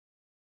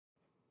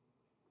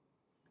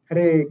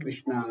Hare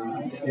Krishna.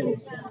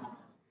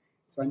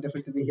 It's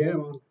wonderful to be here,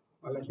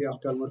 all of you,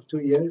 after almost 2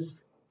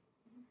 years.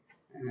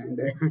 And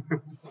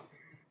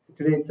so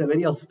today it's a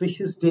very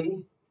auspicious day,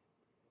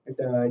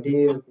 the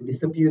day of the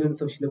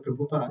disappearance of Srila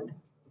Prabhupada.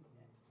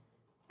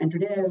 And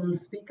today I will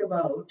speak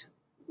about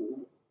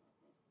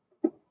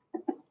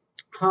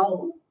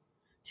how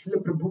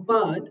Srila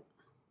Prabhupada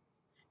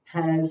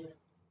has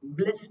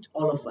blessed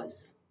all of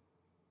us.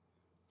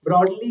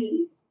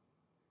 Broadly,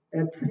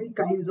 there are three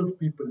kinds of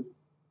people.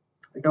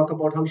 I talk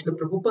about how Srila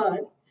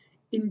Prabhupada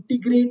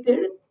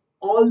integrated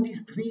all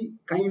these three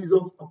kinds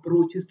of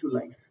approaches to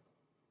life.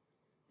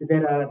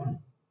 There are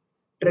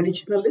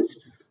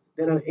traditionalists,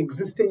 there are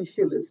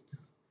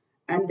existentialists,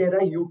 and there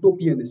are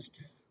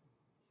utopianists.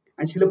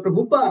 And Srila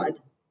Prabhupada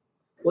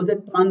was a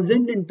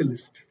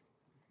transcendentalist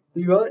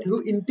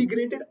who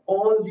integrated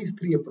all these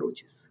three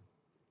approaches.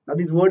 Now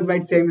these words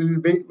might seem a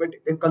little big, but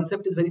the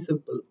concept is very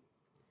simple.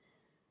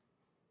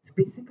 So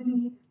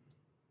basically,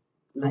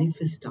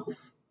 life is tough.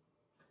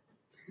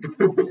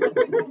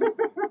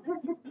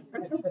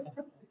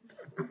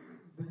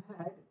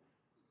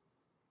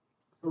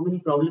 So many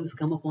problems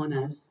come upon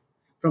us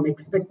from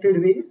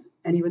expected ways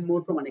and even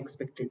more from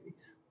unexpected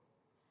ways.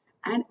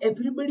 And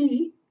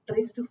everybody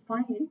tries to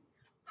find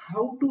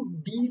how to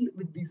deal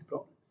with these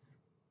problems.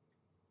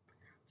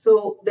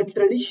 So the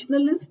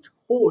traditionalist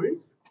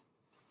holds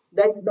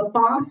that the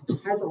past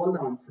has all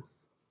the answers.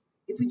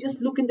 If we just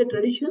look in the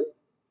tradition,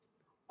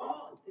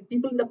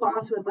 people in the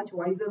past were much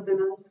wiser than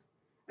us.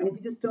 And if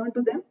we just turn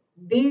to them,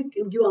 they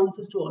can give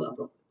answers to all our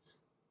problems.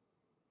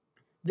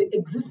 The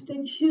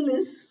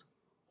existentialists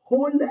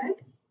hold that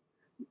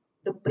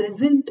the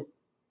present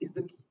is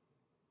the key.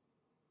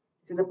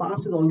 See, the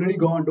past is already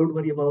gone, don't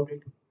worry about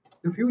it.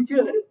 The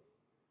future,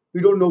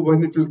 we don't know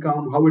when it will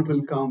come, how it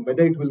will come,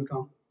 whether it will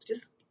come.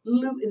 Just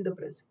live in the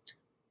present.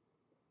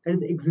 That is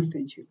the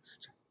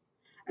existentialist.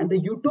 And the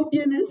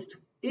utopianist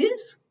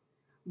is,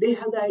 they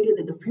have the idea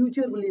that the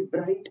future will be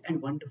bright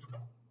and wonderful.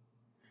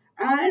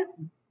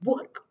 And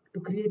work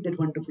to create that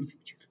wonderful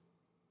future.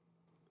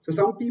 So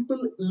some people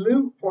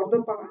live for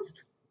the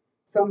past,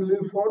 some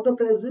live for the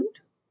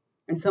present,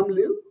 and some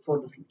live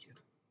for the future.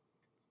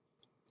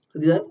 So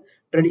these are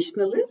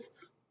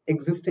traditionalists,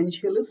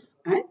 existentialists,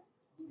 and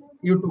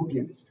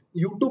utopianists.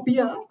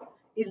 Utopia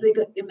is like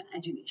an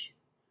imagination.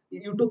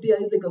 Utopia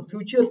is like a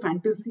future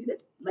fantasy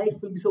that life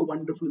will be so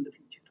wonderful in the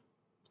future.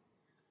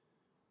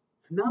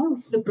 Now,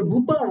 the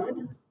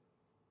Prabhupada,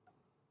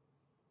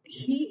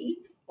 he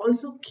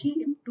also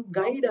came to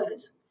guide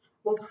us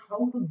about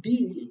how to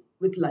deal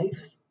with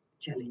life's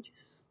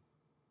challenges.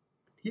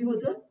 He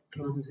was a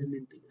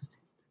transcendentalist.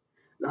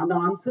 Now, the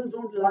answers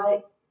don't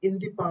lie in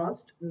the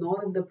past,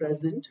 nor in the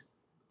present,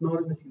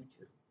 nor in the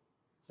future.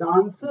 The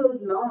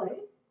answers lie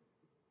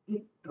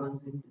in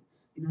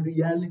transcendence, in a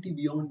reality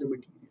beyond the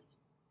material.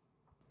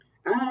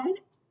 And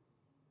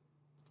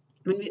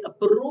when we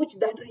approach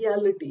that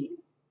reality,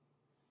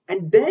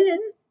 and then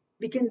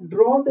we can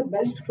draw the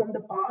best from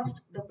the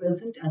past, the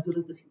present, as well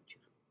as the future.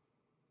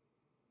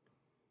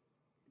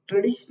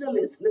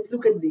 Traditionalists, let's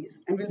look at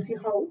these and we'll see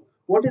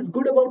what is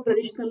good about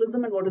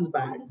traditionalism and what is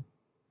bad.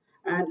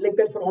 And like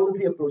that for all the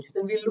three approaches.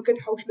 And we'll look at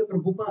how Srila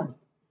Prabhupada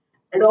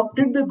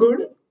adopted the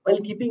good while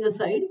keeping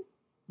aside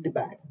the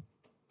bad.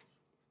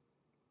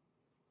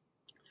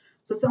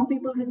 So some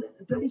people say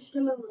that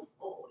traditionalism,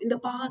 in the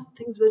past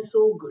things were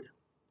so good.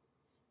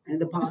 And in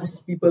the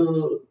past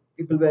people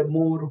were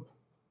more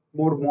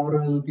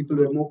moral, people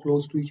were more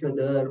close to each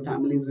other,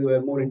 families were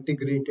more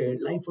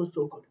integrated, life was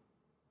so good.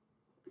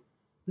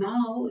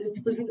 Now, if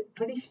people say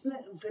traditional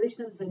is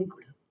very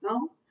good.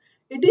 Now,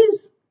 it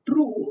is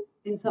true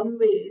in some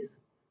ways,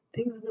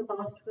 things in the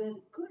past were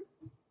good.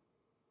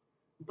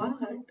 But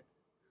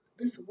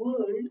this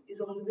world is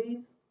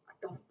always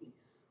a tough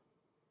place.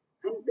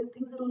 And the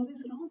things are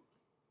always wrong.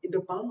 In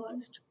the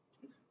past,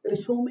 there are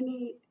so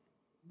many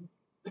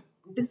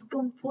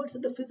discomforts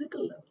at the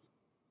physical level.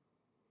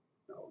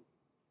 Now,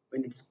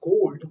 when it's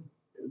cold,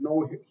 there's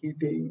no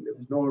heating,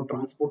 there's no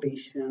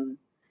transportation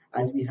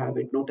as we have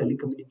it, no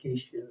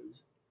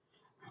telecommunications.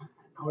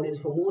 Nowadays,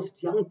 for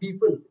most young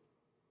people,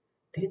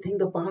 they think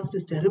the past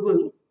is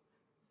terrible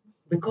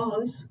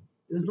because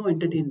there's no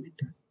entertainment,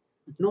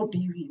 no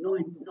TV, no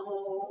anything.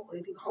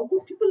 How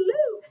could people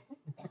live?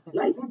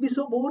 Life would be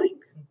so boring.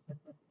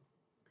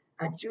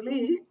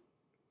 Actually,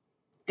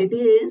 it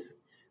is,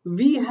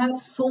 we have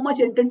so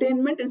much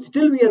entertainment and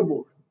still we are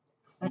bored.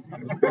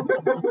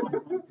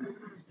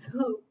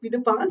 So, in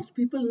the past,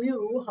 people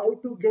knew how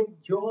to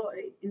get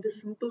joy in the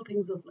simple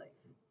things of life.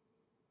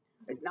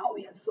 But now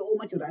we have so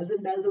much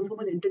razzle-dazzle, so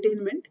much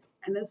entertainment,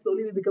 and then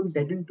slowly we become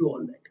deadened to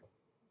all that.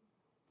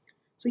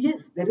 So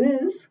yes, there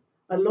is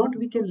a lot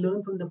we can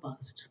learn from the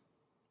past.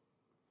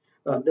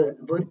 The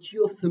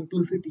virtue of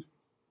simplicity,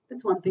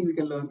 that's one thing we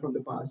can learn from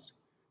the past.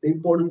 The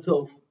importance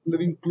of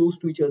living close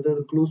to each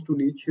other, close to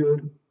nature,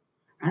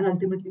 and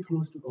ultimately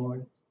close to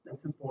God,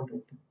 that's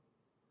important.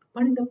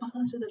 But in the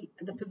past,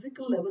 at the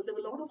physical level, there were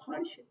a lot of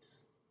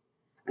hardships.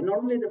 And not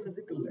only at the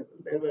physical level,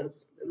 there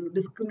was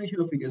discrimination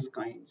of various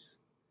kinds.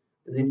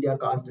 Because India,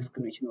 caste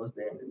discrimination was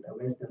there. In the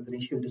West, there was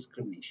racial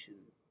discrimination.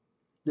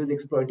 There was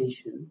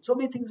exploitation. So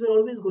many things were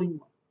always going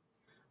on.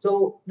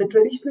 So the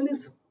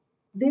traditionalists,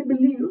 they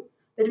believe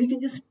that we can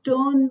just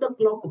turn the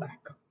clock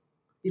back.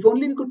 If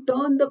only we could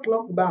turn the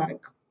clock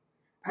back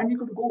and we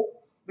could go,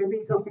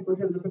 maybe some people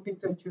say the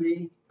 15th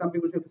century, some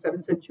people say the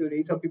 7th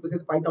century, some people say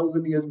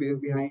 5,000 years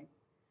behind,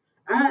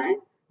 and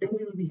then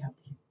we will be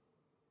happy.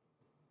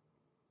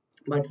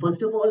 But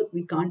first of all,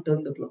 we can't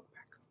turn the clock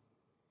back.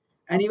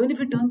 And even if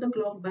we turn the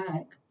clock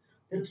back,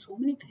 there are so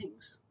many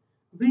things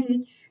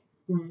which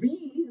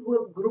we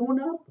who have grown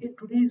up in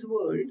today's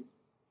world,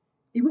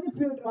 even if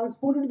we were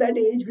transported to that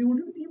age, we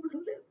wouldn't be able to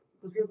live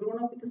because we have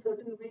grown up with a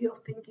certain way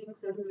of thinking,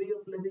 certain way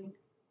of living.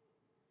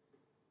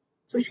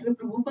 So Srila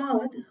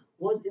Prabhupada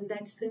was in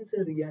that sense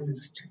a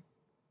realist.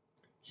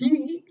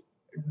 He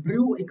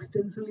drew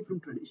extensively from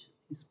tradition.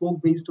 He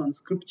spoke based on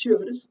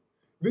scriptures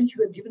which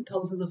were given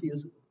thousands of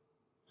years ago.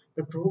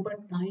 But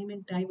Prabhupada time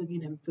and time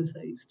again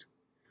emphasized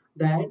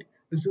that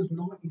this is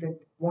not that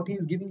what he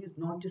is giving is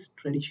not just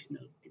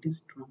traditional, it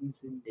is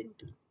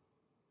transcendental.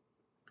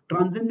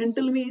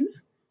 Transcendental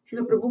means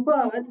Srila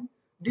Prabhupada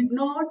did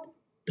not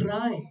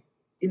try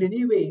in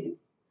any way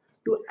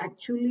to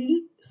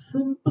actually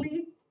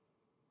simply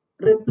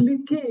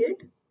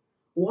replicate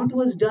what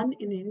was done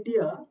in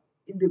India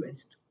in the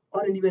West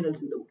or anywhere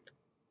else in the world.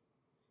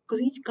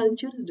 Because each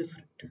culture is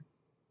different.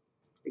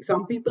 Like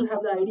some people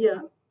have the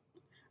idea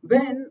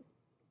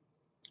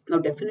now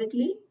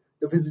definitely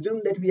the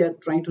wisdom that we are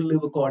trying to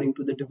live according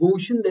to, the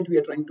devotion that we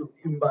are trying to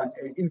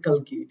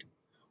inculcate,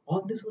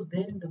 all this was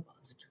there in the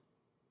past,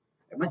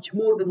 much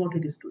more than what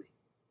it is today.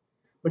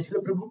 But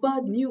Srila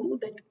Prabhupada knew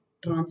that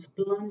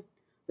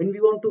when we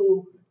want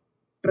to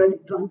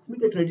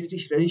transmit a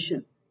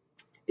tradition,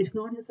 it's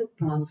not just a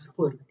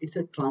transfer, it's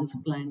a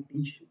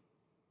transplantation.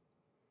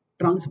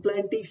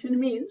 Transplantation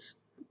means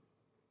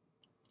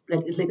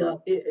that it's like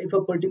if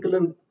a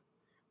particular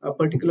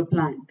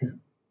plant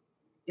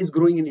is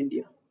growing in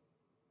India,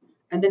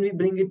 and then we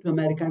bring it to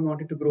America and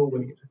want it to grow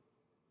over here.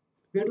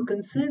 We have to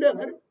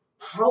consider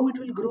how it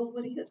will grow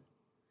over here.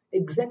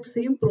 Exact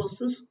same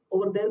process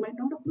over there might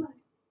not apply.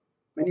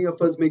 Many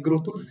of us may grow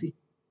tulsi.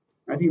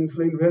 I think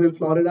here in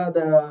Florida,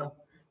 the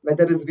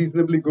weather is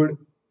reasonably good.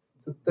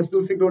 So does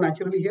tulsi grow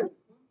naturally here?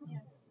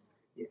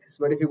 Yes.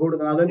 But if you go to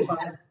the northern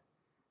parts,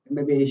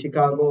 maybe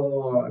Chicago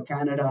or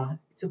Canada,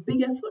 it's a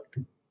big effort.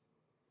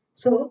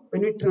 So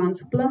when we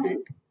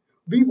transplant,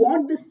 we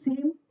want the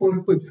same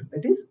purpose.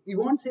 That is, we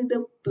want, say,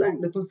 the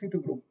plant, the tulsi to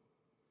grow.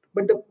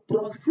 But the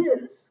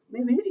process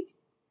may vary.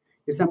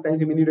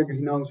 Sometimes you may need a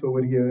greenhouse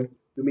over here.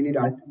 You may need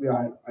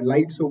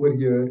lights over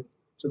here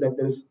so that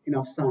there's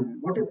enough sun,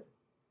 whatever.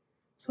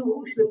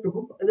 So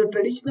the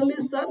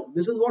traditionalists are,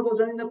 this is what was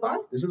done in the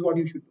past, this is what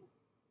you should do.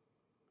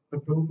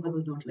 But Prabhupada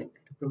was not like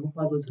that.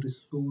 Prabhupada was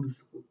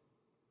resourceful.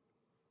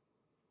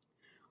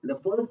 One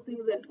of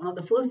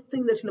the first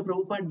things that Srila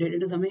Prabhupada did,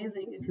 it is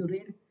amazing if you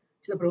read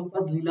Srila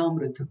Prabhupada's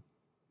Leelamrita.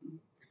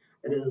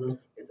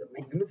 It's a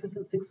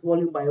magnificent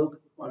 6-volume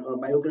biography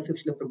of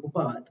Srila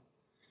Prabhupada.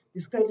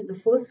 Describes the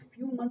first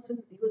few months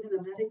when he was in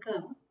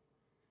America.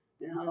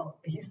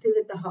 He stayed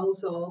at the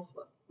house of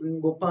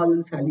Gopal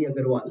and Sally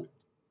Agarwal.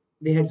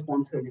 They had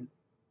sponsored him.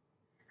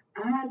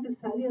 And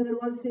Sally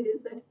Agarwal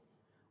says that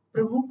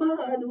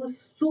Prabhupada was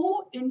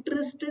so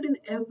interested in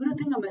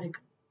everything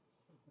American.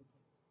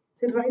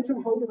 So right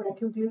from how the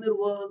vacuum cleaner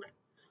worked,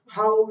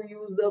 how we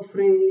use the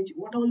fridge,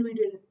 what all we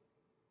did.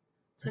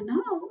 So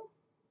now,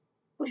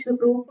 was Srila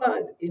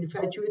Prabhupada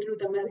infatuated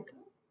with America?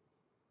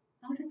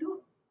 Not at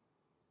all.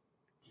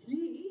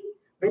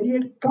 When he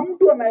had come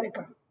to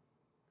America,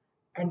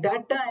 at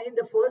that time,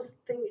 the first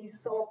thing he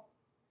saw,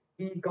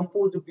 he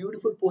composed a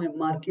beautiful poem,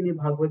 Markine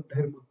Bhagavad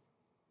Dharma.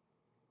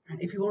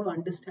 And if you want to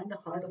understand the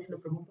heart of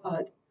Srila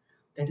Prabhupada,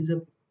 that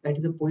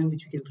is a poem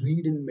which you can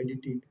read and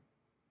meditate.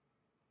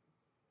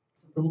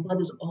 So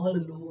Prabhupada is all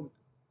alone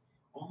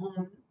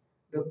on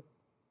the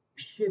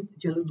ship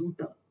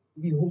Jaladuta,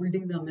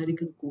 beholding the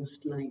American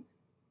coastline.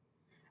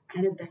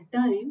 And at that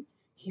time,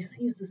 he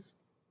sees this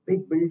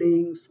big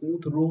buildings,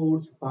 smooth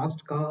roads,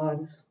 fast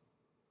cars.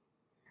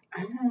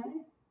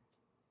 And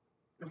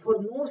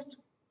for most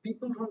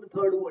people from the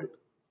third world,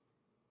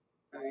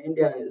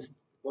 India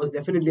was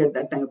definitely at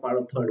that time a part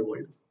of the third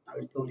world. Now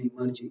it's slowly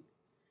emerging.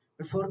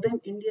 But for them,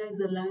 India is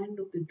the land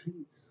of the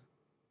dreams.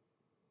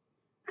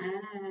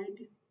 And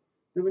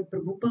when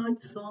Prabhupada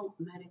saw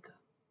America,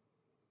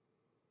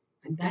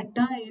 at that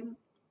time,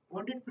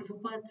 what did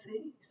Prabhupada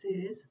say? He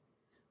says,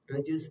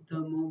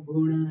 Rajastamo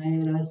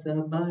gunai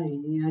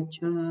rasabai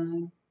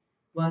achan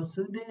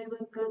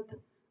Vasudeva kat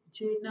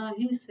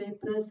chinahi se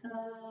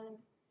prasan.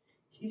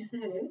 He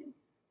said,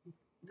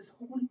 this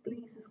whole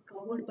place is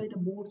covered by the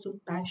modes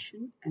of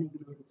passion and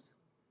ignorance.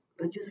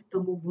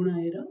 Rajastamo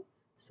gunaira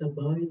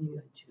sabai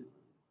achan.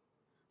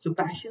 So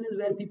passion is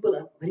where people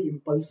are very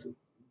impulsive.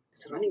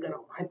 It's running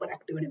around,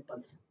 hyperactive and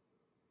impulsive.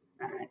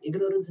 And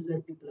ignorance is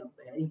where people are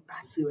very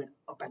passive and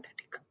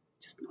apathetic,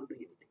 just not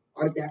doing anything.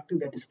 Or if they're active,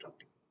 they're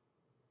destructive.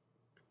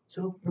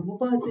 So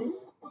Prabhupada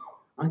says,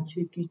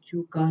 Ache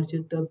kichu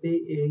karja tabe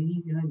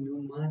ehi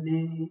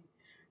hanumane.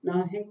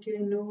 Nahe ke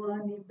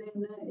noani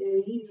bena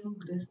ehi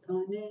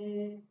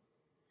ugrastane.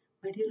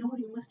 My dear Lord,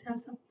 you must have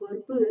some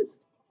purpose.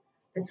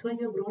 That's why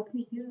you have brought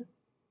me here.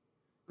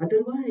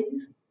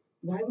 Otherwise,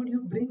 why would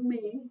you bring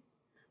me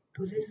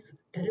to this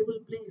terrible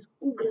place,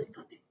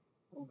 Ugrastane?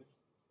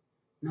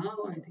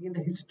 Now, I think in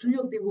the history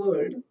of the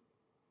world,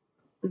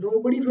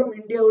 nobody from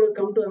India would have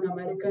come to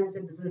America and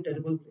said, this is a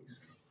terrible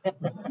place.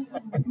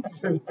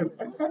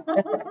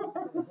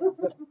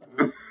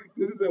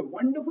 This is a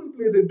wonderful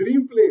place, a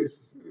dream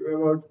place.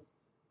 About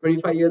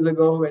 25 years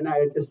ago, when I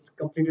had just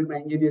completed my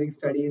engineering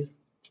studies,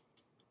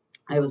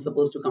 I was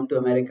supposed to come to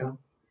America.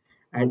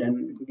 I had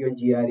done given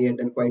GRE, had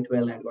done quite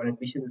well. I had got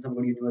admission in some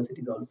good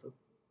universities also.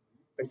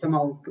 But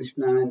somehow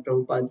Krishna and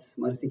Prabhupada's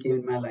mercy came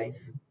in my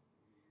life,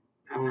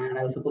 and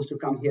I was supposed to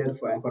come here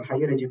for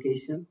higher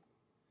education.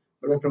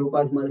 But with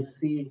Prabhupada's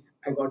mercy,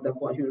 I got the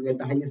opportunity to get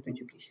the highest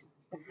education.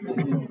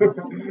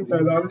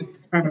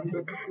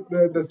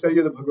 The study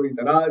of the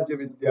Bhagavad-Gītā, Rajya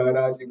Vidya,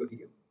 Rajya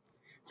Guhya.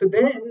 So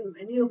then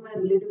many of my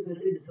relatives were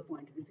really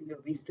disappointed. They said, you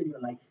have wasted your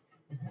life.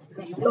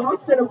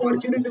 Lost an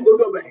opportunity to go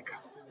to America.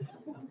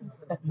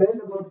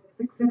 Then about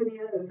 6-7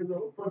 years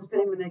ago, first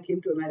time when I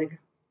came to America.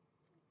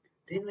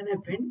 Then when I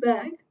went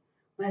back,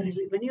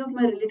 many of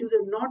my relatives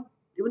have not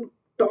even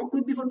talked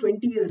with me for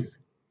 20 years.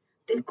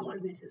 They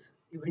called me and says,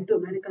 you went to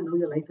America, now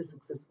your life is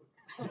successful.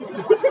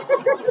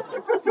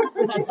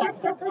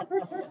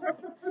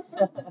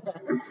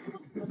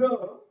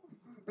 So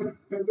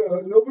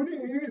nobody,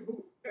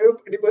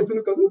 any person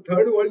who comes to the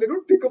third world, they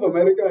don't think of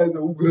America as a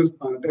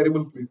Ugrasthana, a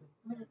terrible place.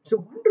 It's a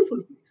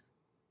wonderful place.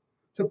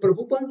 So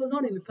Prabhupada was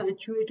not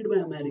infatuated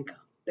by America.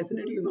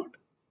 Definitely not.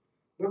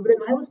 But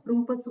why was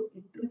Prabhupada so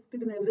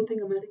interested in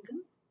everything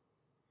American?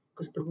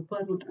 Because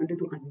Prabhupada wanted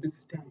to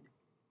understand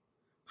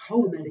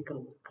how America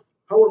works,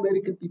 how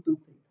American people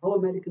think, how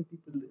American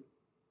people live.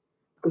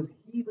 Because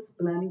he was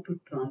planning to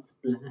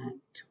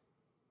transplant.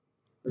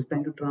 The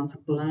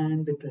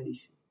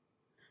tradition.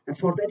 And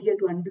for that, he had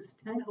to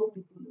understand how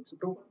people live. So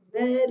Prabhupada was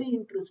very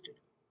interested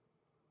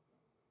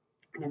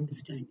in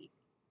understanding.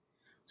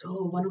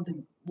 So one of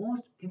the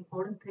most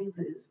important things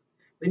is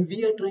when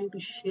we are trying to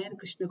share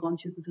Krishna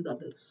consciousness with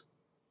others,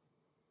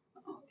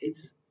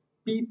 it's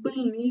people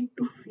need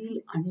to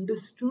feel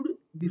understood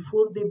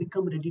before they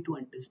become ready to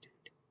understand.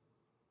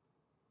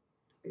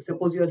 Like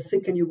suppose you are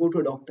sick and you go to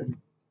a doctor.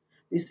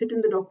 You sit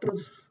in the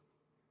doctor's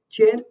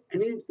chair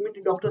and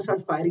the doctor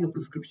starts firing a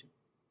prescription.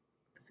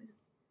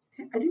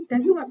 Hey, I didn't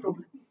tell you my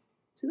problem.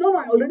 Say, no,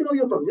 I already know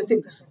your problem. Just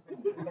take this.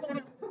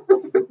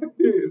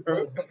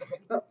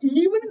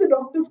 Even if the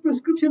doctor's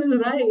prescription is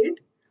right,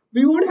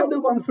 we won't have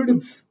the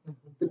confidence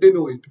that they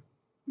know it.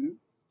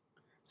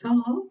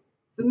 So,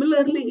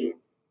 similarly,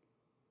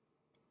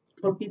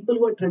 for people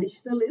who are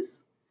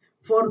traditionalists,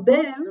 for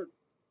them,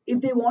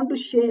 if they want to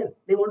share,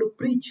 they want to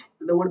preach.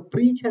 The word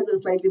preach has a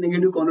slightly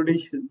negative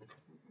connotation.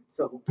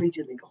 So, preach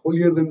is like a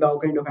holier than thou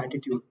kind of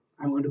attitude.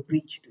 I want to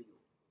preach to you.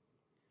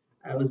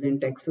 I was in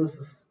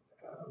Texas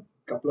a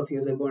couple of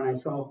years ago and I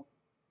saw a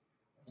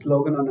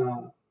slogan on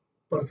a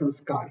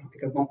person's car,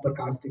 like a bumper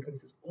car sticker. It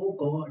says, oh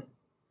God,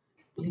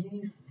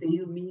 please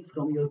save me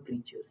from your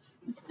preachers.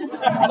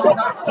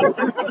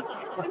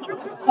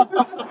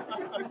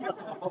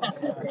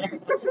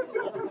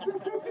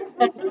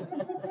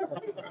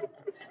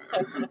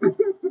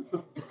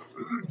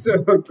 So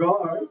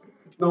God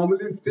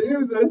normally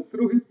saves us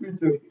through his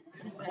preachers.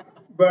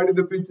 But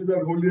the preachers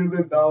are holier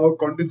than thou,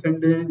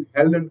 condescending,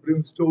 hell and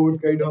brimstone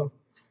kind of.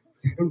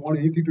 I don't want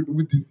anything to do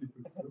with these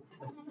people.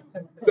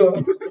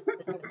 So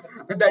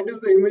that is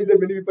the image that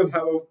many people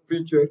have of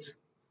preachers.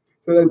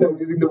 So that's why I'm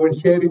using the word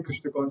sharing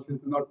Krishna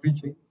consciousness, not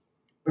preaching.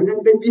 But then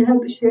when we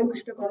have to share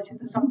Krishna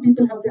consciousness, some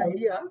people have the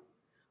idea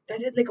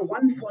that it's like a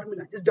one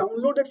formula. Just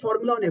download that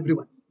formula on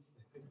everyone.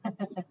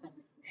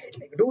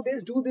 Like do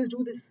this, do this,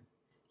 do this.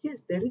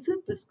 Yes, there is a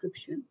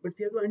prescription, but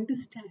we have to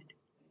understand.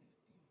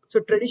 So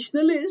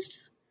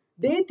traditionalists,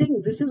 they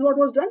think this is what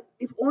was done.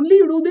 If only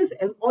you do this,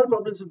 all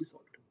problems will be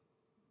solved.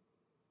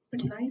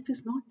 But life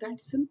is not that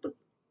simple.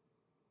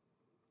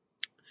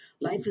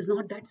 Life is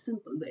not that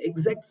simple. The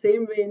exact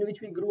same way in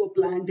which we grew a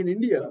plant in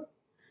India,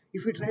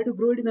 if we try to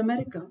grow it in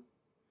America,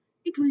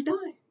 it will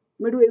die.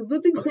 We do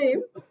everything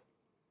same.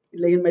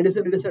 Like in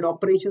medicine, it is said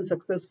operation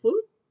successful,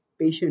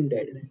 patient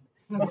dead.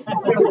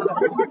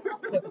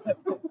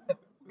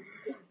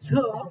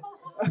 So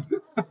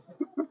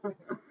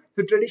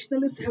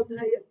traditionalists have this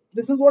idea.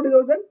 This is what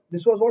was done.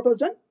 This was what was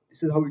done.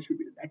 This is how it should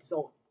be done. That's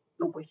all.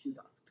 No questions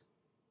asked.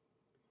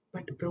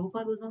 But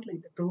Prabhupada was not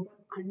like that.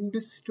 Prabhupada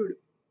understood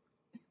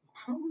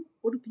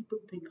what do people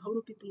think? How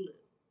do people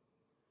live?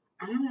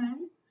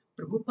 And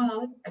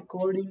Prabhupada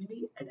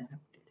accordingly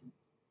adapted. He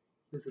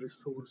was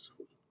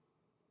resourceful.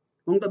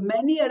 Among the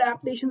many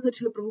adaptations that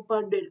Srila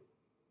Prabhupada did,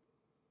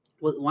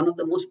 one of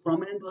the most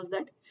prominent was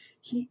that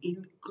he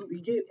gave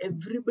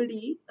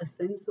everybody a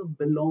sense of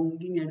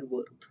belonging and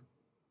worth.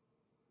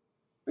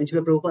 When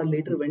Srila Prabhupada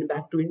later went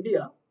back to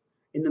India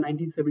in the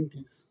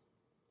 1970s,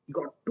 he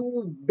got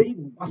 2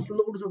 big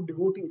busloads of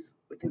devotees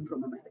with him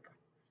from America.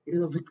 It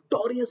is a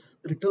victorious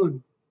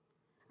return.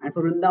 And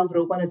for Vrindavan,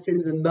 Prabhupada had stayed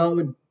in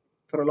Vrindavan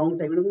for a long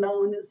time. And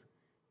Vrindavan is,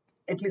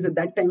 at least at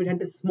that time, it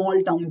had a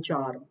small town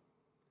charm.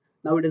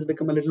 Now it has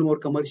become a little more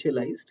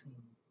commercialized.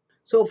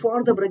 So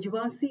for the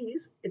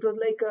Brajvasis, it was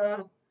like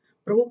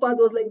Prabhupada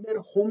was like their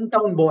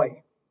hometown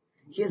boy.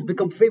 He has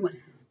become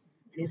famous.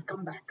 He has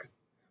come back.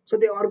 So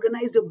they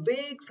organized a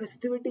big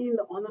festivity in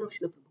the honor of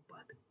Srila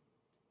Prabhupada.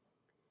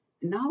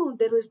 Now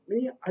there were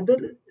many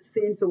other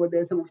saints over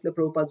there, some of Srila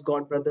Prabhupada's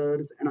god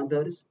brothers and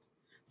others.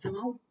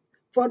 Somehow,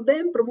 for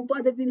them,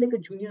 Prabhupada had been like a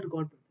junior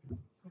god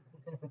brother.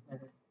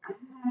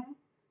 And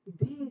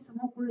they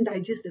somehow couldn't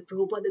digest that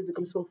Prabhupada had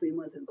become so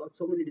famous and got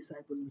so many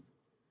disciples.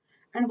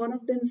 And one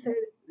of them said,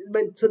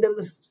 well, so there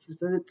was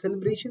a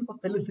celebration for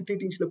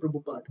felicitating Srila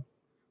Prabhupada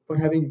for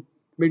having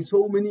made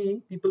so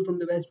many people from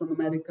the West, from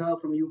America,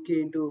 from UK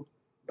into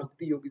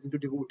bhakti yogis, into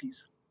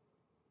devotees.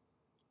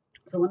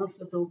 So one of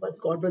Srila Prabhupada's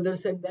godbrothers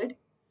said that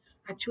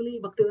actually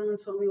Bhaktivedanta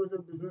Swami was a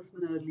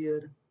businessman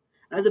earlier.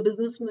 As a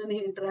businessman,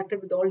 he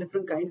interacted with all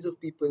different kinds of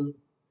people.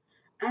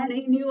 And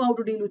he knew how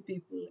to deal with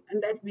people.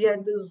 And that we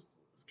had these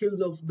skills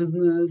of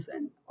business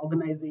and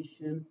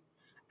organization.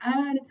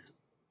 And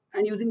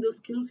using those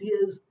skills, he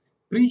has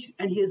preached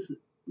and he has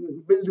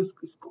built this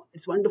ISKCON.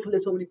 It's wonderful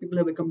that so many people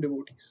have become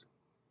devotees.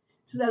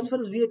 So as far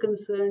as we are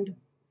concerned,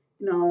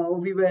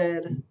 we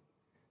were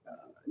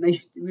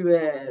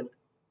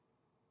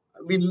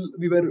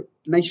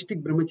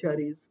Naishtik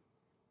brahmacharis.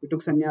 We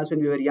took sannyas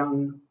when we were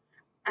young,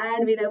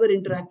 and we never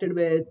interacted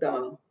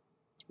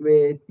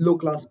with low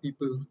class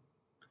people,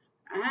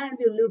 and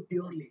we lived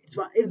purely.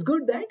 It's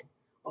good that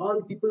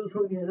all people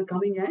from here are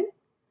coming and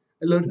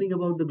learning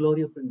about the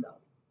glory of Vrindavan.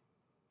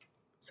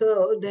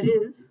 So there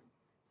is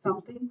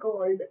something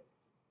called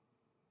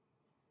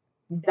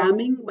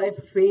damning by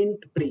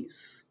faint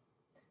praise.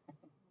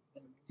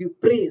 You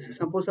praise.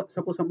 Suppose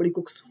somebody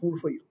cooks food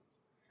for you,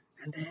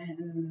 and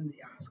then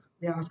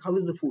they ask, how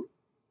is the food?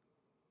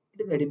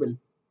 It is edible.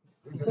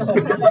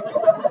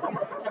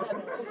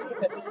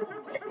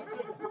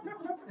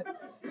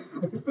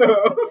 So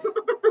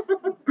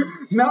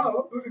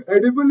now,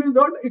 edible is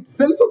not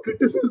itself a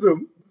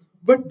criticism,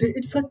 but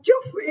it's such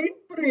a faint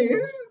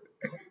praise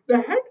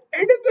that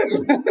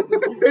edible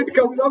it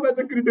comes up as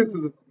a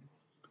criticism.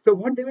 So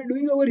what they were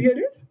doing over here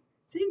is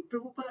saying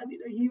Prabhupada,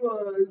 he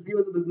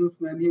was a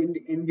businessman. He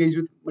engaged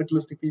with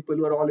materialistic people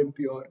who are all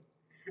impure,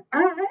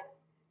 and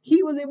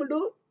he was able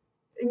to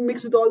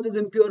mix with all these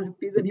impure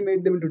hippies, and he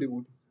made them into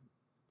devotees.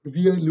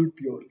 We are lived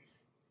purely.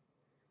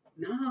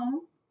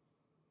 Now,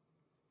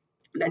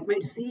 that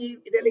might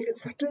seem they're like a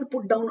subtle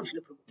put down of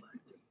Srila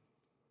Prabhupada.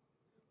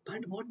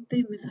 But what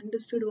they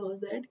misunderstood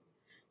was that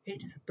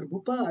it's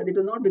Prabhupada. It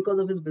was not because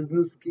of his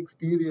business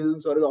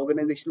experience or his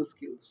organizational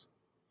skills.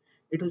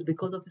 It was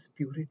because of his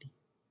purity.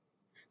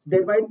 So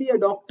there might be a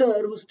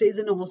doctor who stays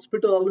in a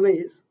hospital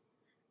always,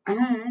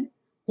 and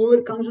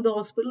whoever comes to the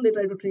hospital, they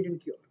try to treat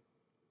and cure.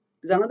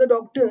 There's another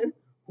doctor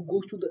who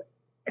goes to the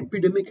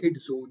epidemic hit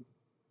zone,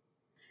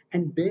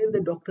 and there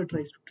the doctor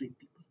tries to treat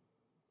people.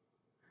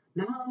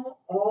 Now,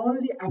 all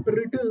the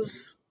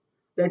apparatus,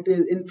 that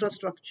is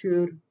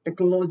infrastructure,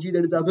 technology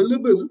that is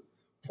available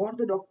for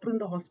the doctor in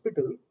the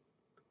hospital,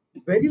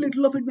 very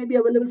little of it may be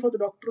available for the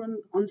doctor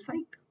on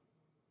site.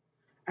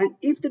 And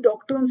if the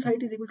doctor on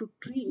site is able to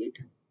treat,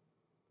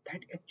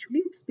 that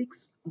actually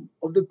speaks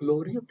of the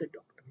glory of the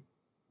doctor.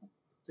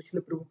 So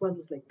Srila Prabhupada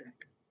was like that.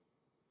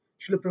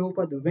 Srila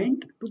Prabhupada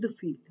went to the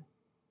field,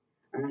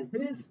 and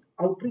his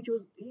outreach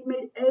was, he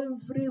made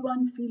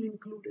everyone feel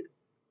included.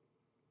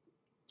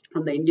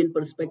 From the Indian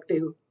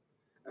perspective,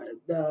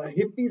 the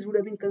hippies would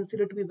have been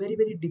considered to be very,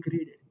 very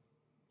degraded.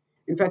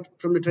 In fact,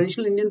 from the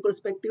traditional Indian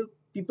perspective,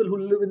 people who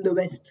live in the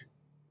West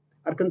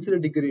are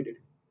considered degraded.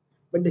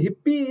 But the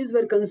hippies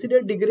were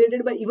considered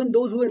degraded by even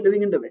those who were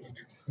living in the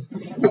West.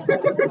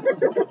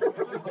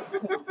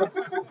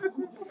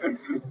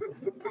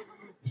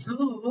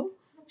 So,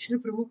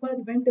 Srila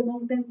Prabhupada went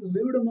among them,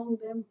 lived among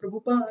them.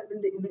 Prabhupada,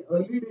 in the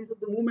early days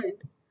of the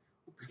movement,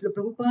 Srila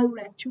Prabhupada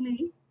would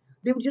actually,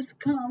 they would just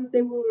come,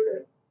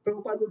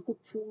 Prabhupada would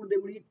cook food, they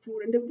would eat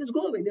food, and they would just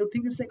go away. They would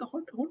think it's like a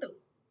hotel.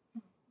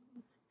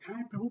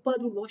 And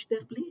Prabhupada would wash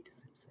their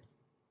plates himself.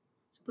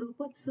 So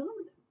Prabhupada served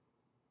them.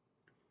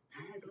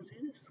 And it was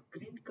his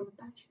great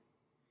compassion.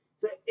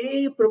 So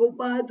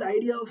Prabhupada's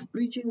idea of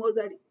preaching was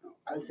that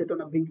I'll sit on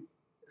a big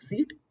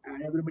seat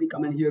and everybody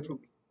come and hear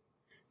from me.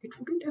 It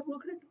wouldn't have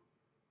worked at all.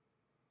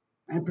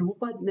 And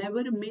Prabhupada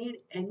never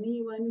made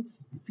anyone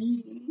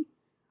feel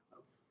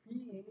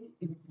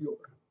impure.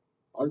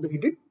 Although he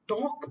did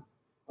talk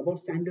about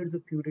standards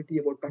of purity,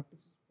 about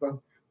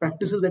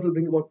practices that will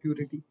bring about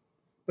purity.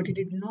 But he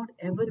did not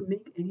ever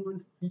make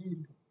anyone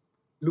feel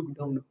looked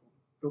down upon.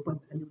 Prabhupada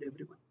valued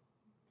everyone.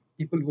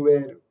 People who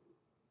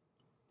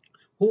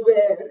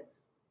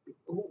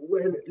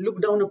were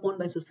looked down upon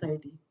by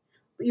society.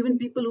 Even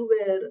people who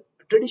were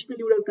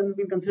traditionally would have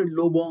been considered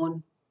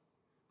low-born.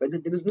 But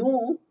there was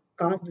no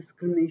caste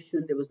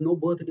discrimination, there was no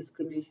birth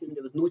discrimination,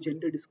 there was no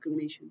gender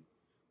discrimination.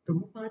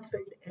 Prabhupada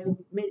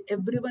made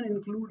everyone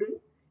included,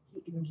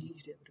 he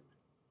engaged everyone.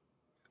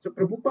 So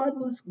Prabhupada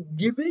was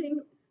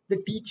giving the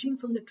teaching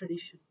from the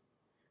tradition,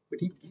 but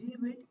he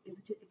gave it in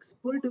such an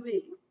expert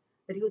way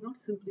that he was not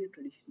simply a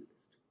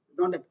traditionalist.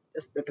 Not that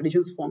just the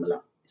tradition's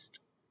formula, just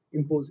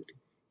impose it.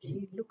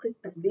 He looked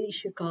at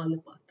Tadesha Kala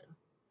Patra,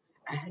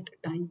 at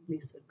time,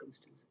 place,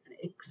 circumstance, and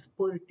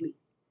expertly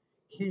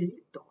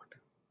he taught.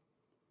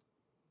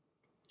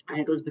 And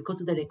it was because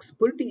of that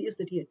expertise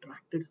that he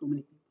attracted so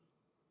many people.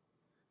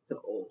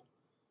 So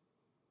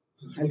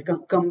I'll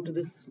come to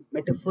this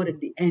metaphor at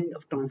the end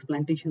of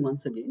transplantation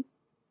once again.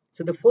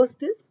 So the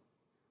first is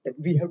that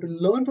we have to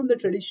learn from the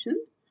tradition,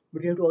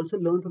 but we have to also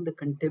learn from the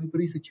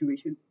contemporary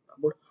situation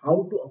about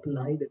how to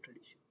apply the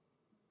tradition.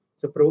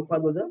 So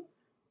Prabhupada was a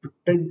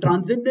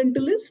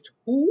transcendentalist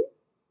who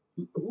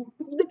took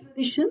the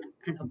tradition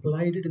and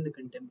applied it in the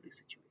contemporary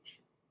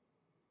situation.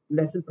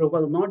 That is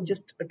Prabhupada, not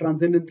just a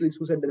transcendentalist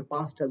who said that the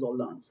past has all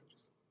the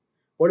answers.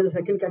 What is the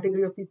second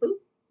category of people?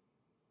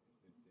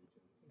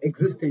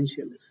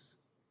 Existentialists.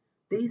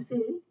 They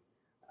say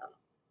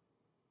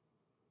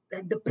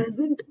that the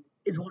present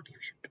is what you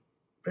should.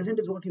 Present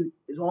is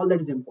is all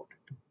that is important.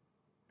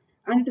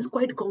 And it is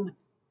quite common.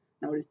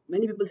 Nowadays,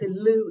 many people say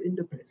live in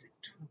the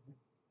present.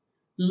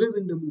 Live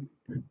in the moment.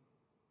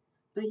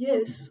 Now,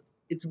 yes,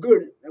 it's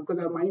good because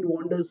our mind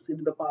wanders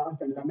into the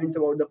past and laments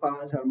about the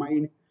past. Our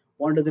mind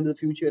wanders into the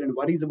future and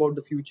worries about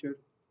the future.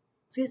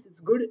 So, yes,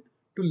 it's good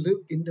to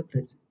live in the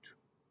present.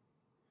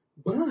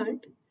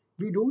 But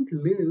we don't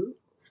live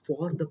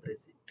for the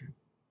present.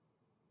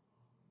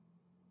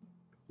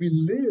 We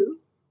live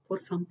for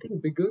something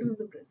bigger than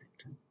the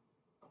present.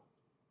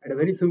 At a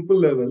very simple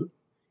level,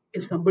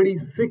 if somebody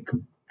is sick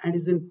and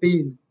is in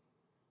pain,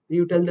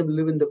 you tell them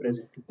live in the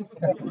present. The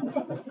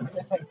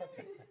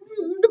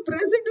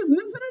present is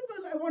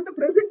miserable. I want the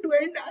present to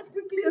end as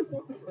quickly as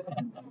possible.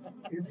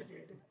 Isn't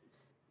it?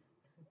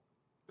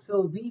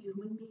 So we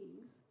human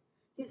beings,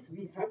 yes,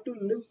 we have to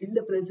live in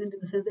the present in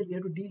the sense that we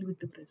have to deal with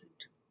the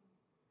present.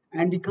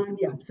 And we can't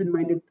be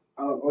absent-minded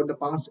or the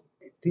past,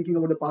 thinking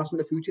about the past and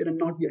the future and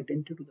not be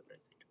attentive to the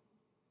present.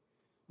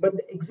 But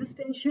the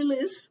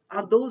existentialists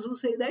are those who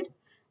say that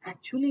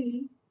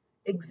actually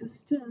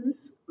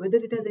existence, whether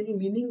it has any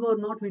meaning or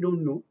not, we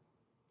don't know.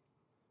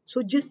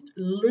 So just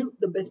live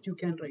the best you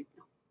can right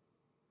now.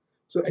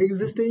 So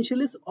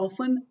existentialists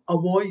often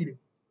avoid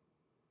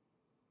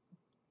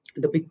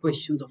the big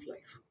questions of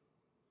life.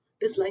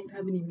 Does life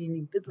have any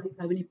meaning? Does life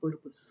have any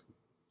purpose?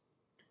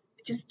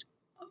 Just,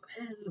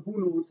 well, who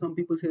knows? Some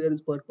people say there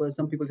is purpose,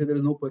 some people say there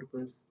is no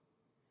purpose.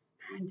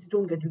 And just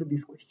don't get into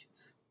these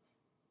questions.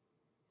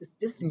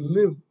 Just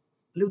live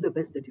the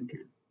best that you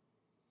can.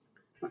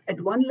 At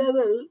one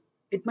level,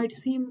 it might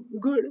seem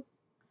good,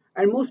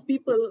 and most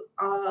people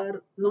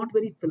are not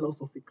very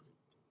philosophical.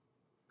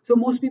 So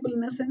most people,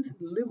 in a sense,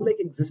 live like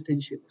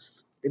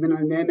existentialists. Even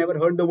I may never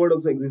heard the word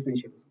also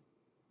existentialism.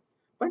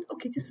 But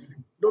okay, just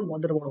don't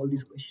bother about all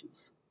these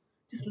questions.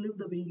 Just live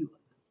the way you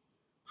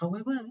are.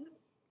 However,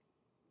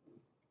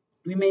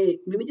 we may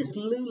just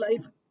live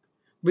life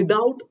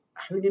without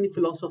having any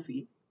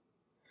philosophy,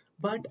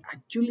 but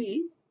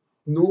actually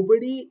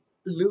nobody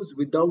lives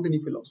without any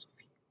philosophy.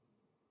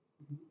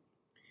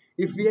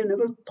 If we have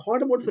never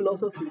thought about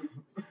philosophy,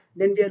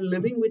 then we are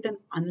living with an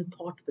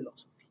unthought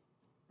philosophy.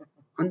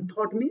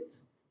 Unthought means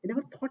we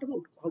never thought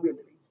about how we are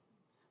living.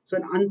 So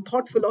an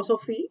unthought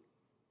philosophy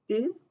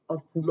is a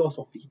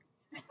philosophy.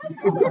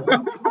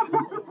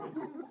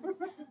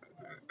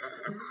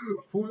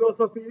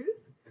 Philosophy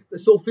is the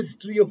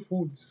sophistry of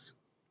fools.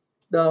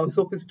 The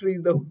sophistry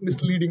is the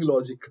misleading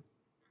logic.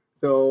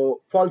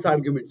 So false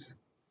arguments.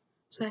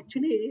 So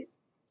actually,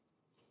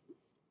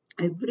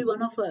 every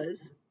one of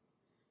us,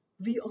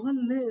 we all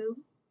live,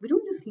 we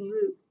don't just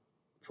live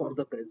for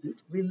the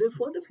present, we live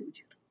for the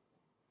future.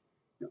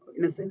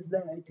 In a sense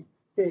that,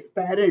 say,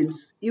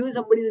 parents, even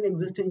somebody is an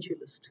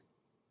existentialist,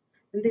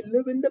 and they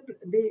live in the,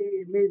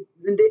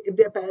 if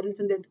they are parents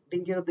and they're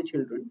taking care of the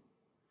children,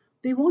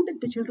 they want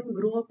that the children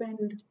grow up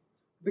and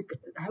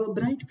have a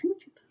bright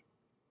future.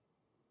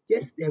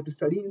 Yes, they have to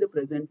study in the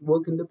present,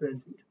 work in the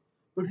present,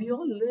 but we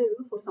all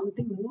live for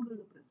something more than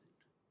the present.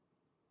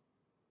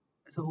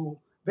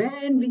 So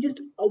when we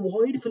just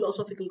avoid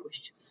philosophical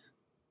questions,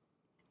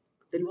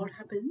 then what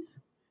happens?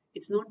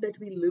 It's not that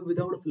we live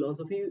without a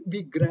philosophy,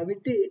 we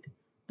gravitate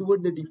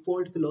toward the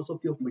default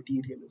philosophy of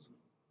materialism.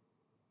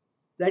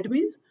 That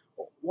means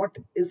what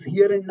is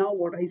here and now,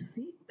 what I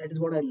see, that is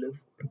what I live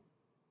for.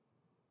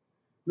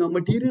 Now,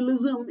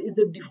 materialism is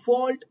the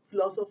default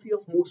philosophy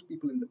of most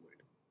people in the world.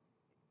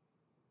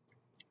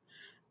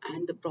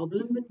 And the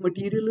problem with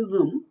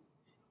materialism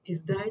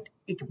is that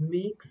it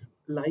makes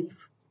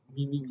life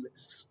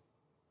meaningless.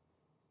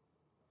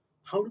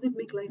 How does it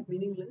make life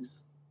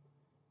meaningless?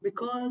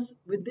 Because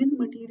within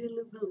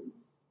materialism,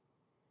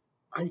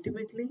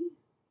 ultimately,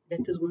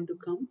 death is going to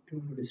come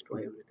and going to destroy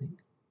everything.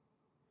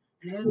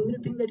 And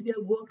everything that we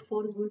have worked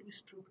for is going to be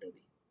stripped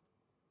away.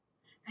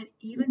 And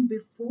even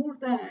before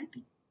that,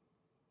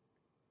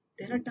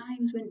 there are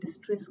times when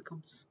distress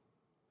comes.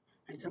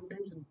 And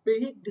sometimes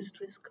big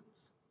distress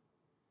comes.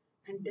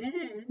 And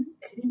then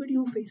anybody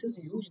who faces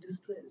huge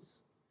distress,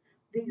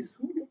 they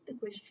soon get the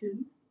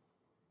question,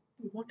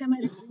 what am I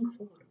living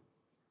for?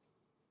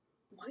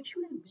 Why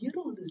should I bear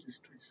all this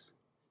distress?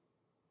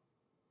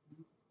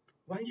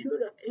 Why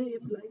should I,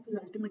 if life is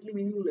ultimately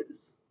meaningless,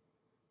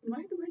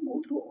 why do I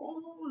go through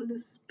all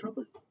this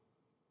trouble?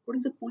 What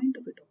is the point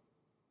of it all?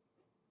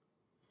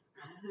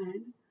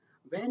 And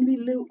when we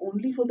live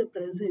only for the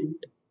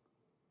present,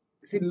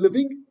 see,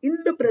 living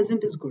in the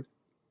present is good,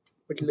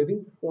 but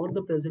living for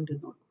the present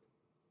is not good.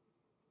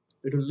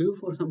 We have to live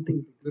for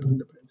something bigger than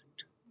the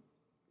present.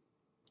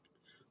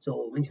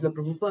 So when Srila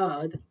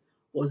Prabhupada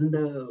was in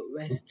the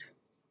West,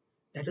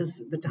 that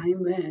was the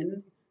time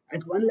when,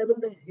 at one level,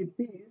 the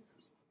hippies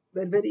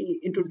were very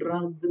into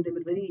drugs and they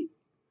were very,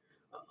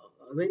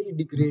 very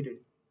degraded.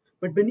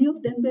 But many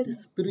of them were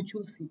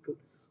spiritual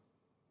seekers,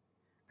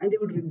 and they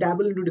would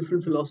dabble into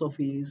different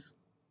philosophies.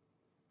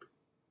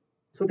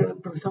 So there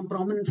were some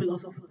prominent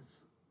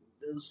philosophers.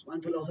 There's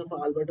one philosopher,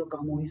 Alberto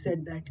Camus, he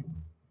said that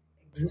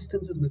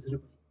existence is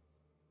miserable.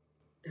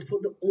 Therefore,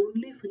 the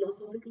only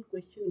philosophical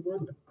question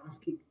worth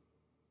asking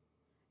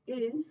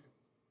is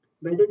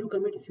whether to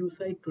commit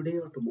suicide today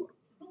or tomorrow.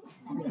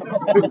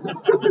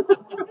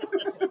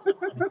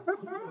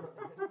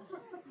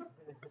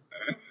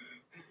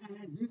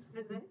 And he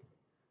said that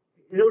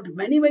he wrote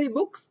many, many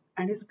books,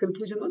 and his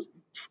conclusion was,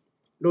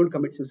 don't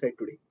commit suicide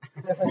today.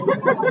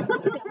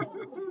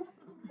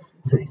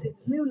 So he said,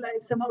 live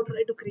life, somehow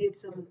try to create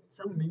some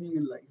meaning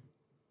in life.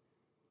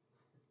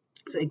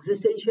 So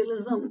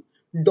existentialism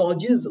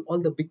dodges all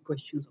the big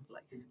questions of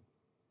life.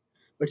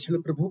 But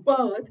Srila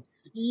Prabhupada,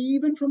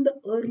 even from the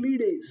early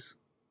days,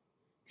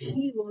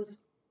 he was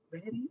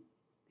philosophical.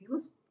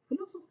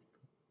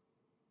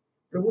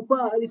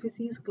 Prabhupada, if you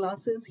see his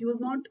classes, he was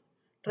not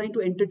trying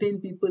to entertain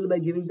people by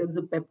giving them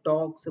some pep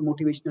talks, some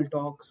motivational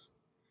talks.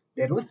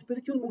 There was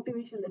spiritual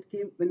motivation that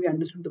came when we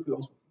understood the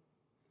philosophy.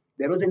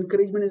 There was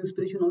encouragement and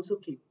inspiration also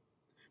came.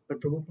 But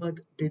Prabhupada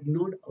did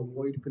not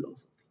avoid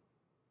philosophy.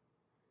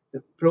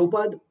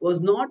 Prabhupada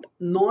was not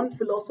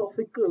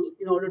non-philosophical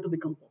in order to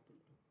become popular.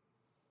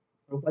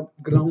 Prabhupada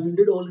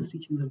grounded all his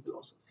teachings in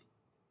philosophy.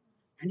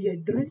 And he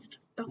addressed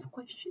tough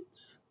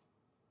questions.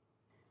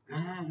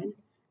 And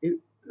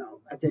now,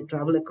 as I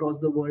travel across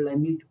the world, I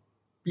meet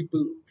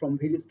people from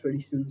various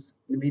traditions,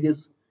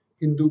 various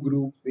Hindu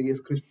groups,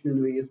 various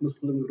Christian, various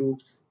Muslim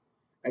groups.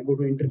 I go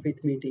to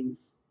interfaith meetings.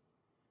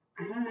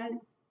 And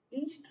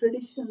each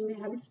tradition may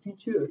have its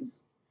teachers.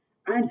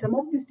 And some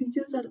of these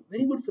teachers are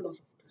very good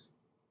philosophers.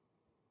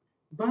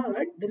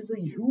 But there is a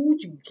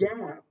huge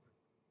gap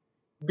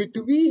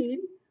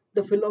between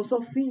the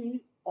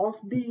philosophy of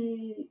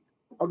the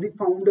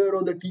founder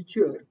or the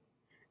teacher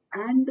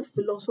and the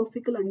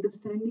philosophical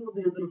understanding of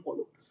the other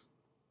followers.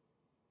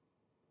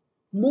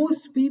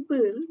 Most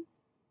people,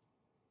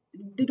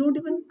 they don't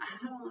even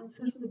have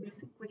answers to the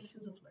basic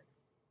questions of life.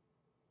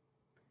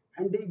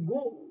 And they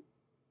go,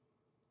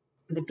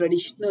 the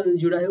traditional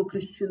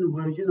Judeo-Christian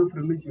version of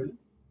religion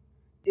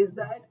is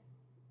that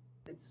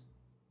it's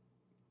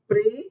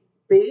pray,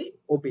 pay,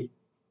 obey.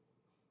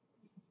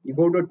 You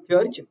go to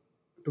church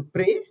to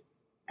pray,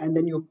 and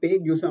then you pay,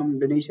 give some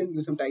donation,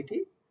 give some tithe,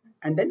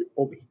 and then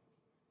obey.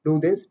 Do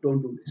this,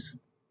 don't do this.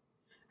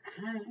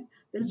 And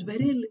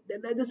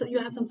you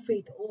have some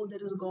faith. Oh,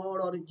 there is God,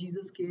 or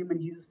Jesus came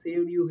and Jesus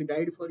saved you, He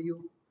died for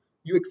you.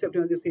 You accept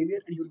Him as your Savior,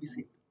 and you will be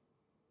saved.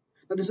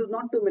 Now, this is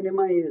not to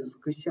minimize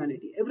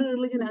Christianity. Every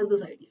religion has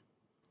this idea,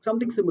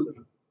 something similar.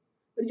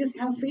 You just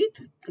have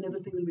faith, and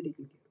everything will be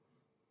taken care of.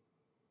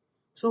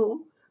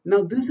 So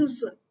now this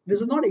is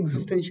not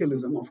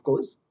existentialism, of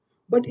course,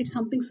 but it's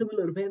something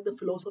similar where the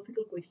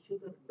philosophical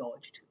questions are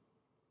dodged.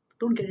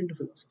 Don't get into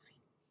philosophy.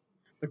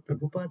 But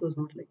Prabhupada was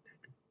not like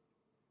that.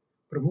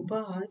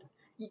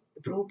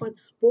 Prabhupada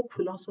spoke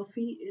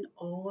philosophy in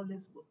all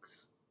his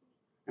books.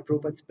 And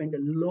Prabhupada spent a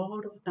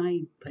lot of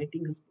time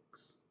writing his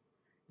books.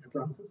 His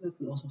classes were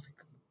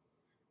philosophical.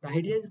 The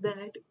idea is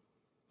that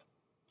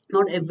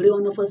not every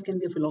one of us can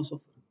be a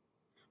philosopher,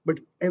 but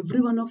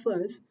every one of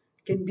us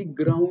can be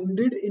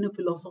grounded in a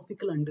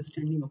philosophical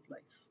understanding of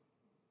life.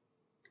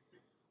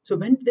 So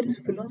when there is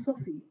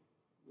philosophy,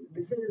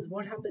 this is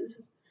what happens.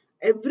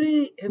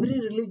 Every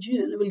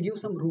religion will give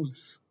some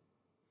rules.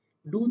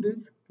 Do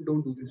this,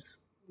 don't do this.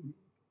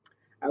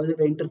 I was at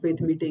an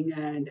interfaith meeting,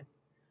 and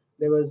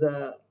there was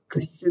a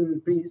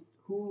Christian priest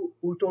who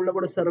told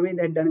about a survey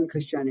they had done in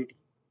Christianity.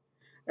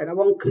 That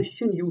among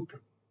Christian youth,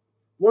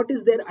 what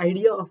is their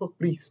idea of a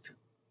priest?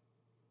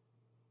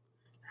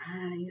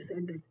 And he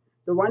said that.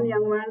 So one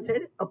young man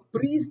said, a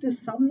priest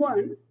is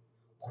someone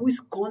who is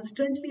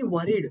constantly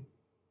worried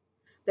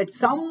that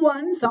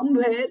someone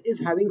somewhere is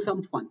having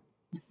some fun.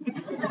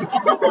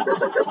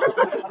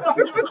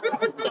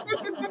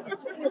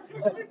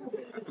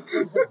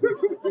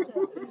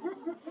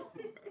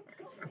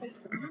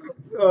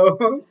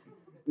 So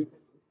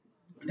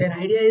their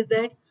idea is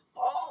that,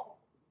 oh,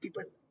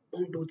 people,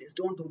 don't do this,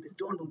 don't do this,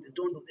 don't do this,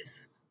 don't do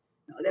this.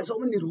 Now, there are so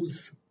many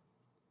rules.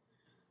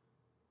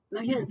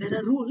 Now, yes, there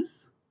are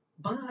rules,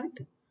 but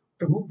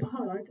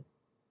Prabhupada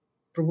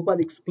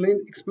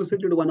explained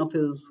explicitly to one of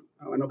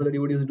the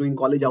devotees doing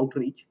college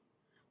outreach.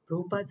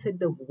 Prabhupada said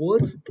the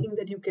worst thing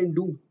that you can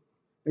do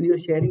when you are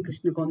sharing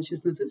Krishna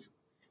consciousness is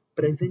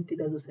present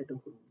it as a set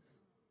of rules.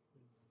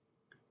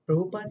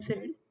 Prabhupada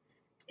said,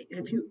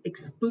 if you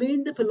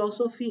explain the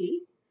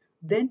philosophy,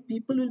 then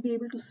people will be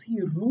able to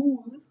see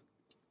rules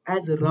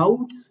as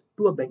routes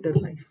to a better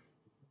life.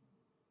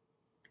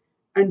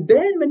 And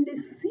then when they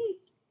see,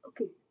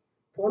 okay,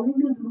 following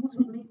these rules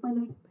will make my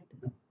life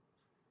better,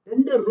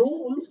 then the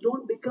rules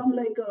don't become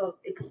like a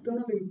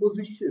external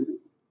imposition,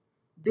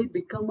 they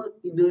become an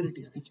inner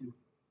decision.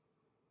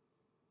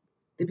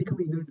 They become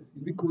an inner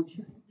decision. We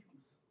consciously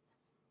choose.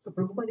 So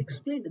Prabhupada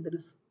explained that there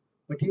is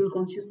material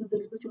consciousness, there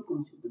is spiritual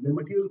consciousness. There is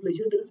material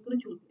pleasure, there is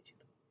spiritual pleasure.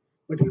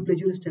 Material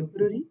pleasure is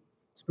temporary,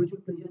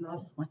 spiritual pleasure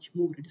lasts much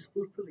more, it is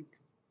fulfilling.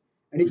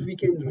 And if we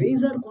can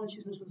raise our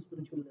consciousness to the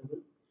spiritual level,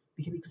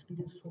 we can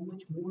experience so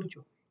much more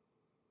joy.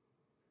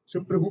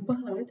 So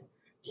Prabhupada,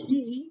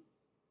 he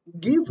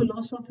gave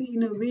philosophy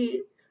in a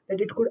way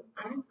that it could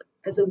act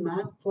as a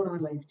map for our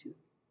life journey.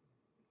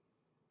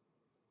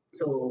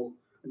 So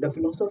the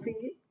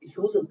philosophy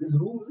shows us these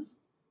rules.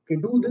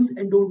 Okay, do this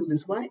and don't do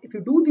this. Why? If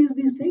you do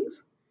these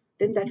things,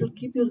 then that will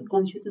keep your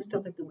consciousness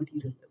stuck at the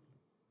material level.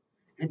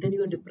 And then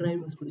you are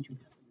deprived of spiritual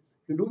happiness.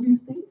 If you do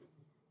these things,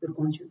 your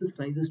consciousness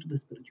rises to the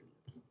spiritual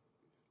level.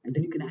 And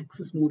then you can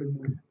access more and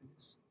more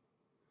happiness.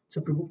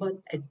 So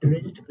Prabhupada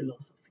addressed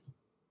philosophy.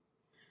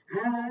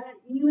 And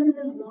even in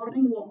his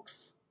morning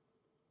walks,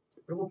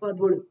 Prabhupada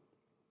would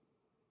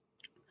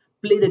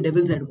play the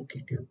devil's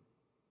advocate.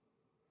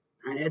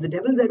 And as the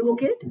devil's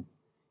advocate,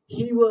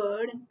 he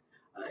would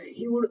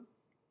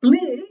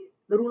play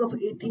the role of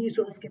atheist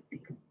or a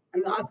skeptic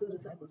and ask his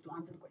disciples to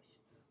answer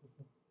questions.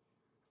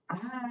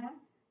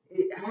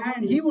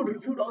 And he would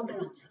refute all their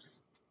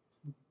answers.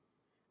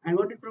 And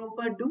what did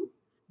Prabhupada do?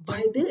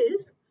 By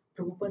this,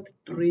 Prabhupada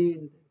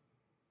trained.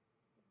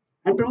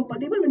 And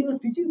Prabhupada, even when he was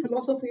teaching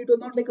philosophy, it was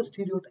not like a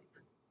stereotype.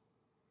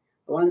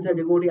 Once a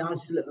devotee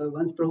asked,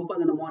 once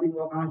Prabhupada in a morning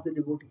walk asked the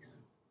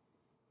devotees,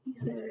 he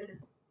said,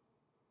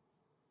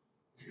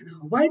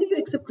 why do you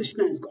accept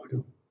Krishna as God?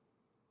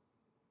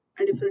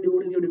 And different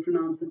devotees give different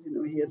answers.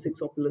 He has 6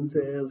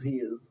 opulences, he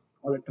is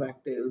all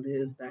attractive,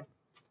 this, that.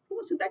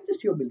 Prabhupada said, that's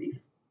just your belief.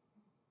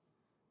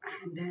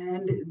 And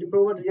then the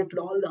Prabhupada rejected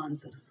all the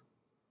answers.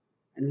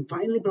 And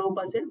finally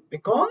Prabhupada said,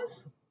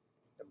 because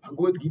the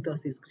Bhagavad-Gītā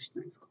says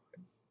Krishna is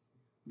God.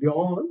 We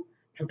all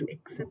have to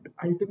accept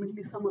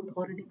ultimately some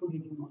authority for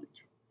gaining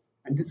knowledge.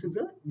 And this is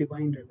a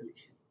divine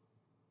revelation.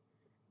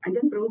 And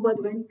then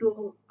Prabhupada went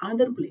to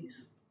another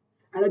place.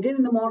 And again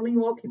in the morning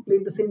walk, he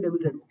played the same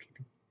devil's advocate.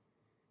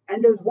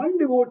 And there was one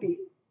devotee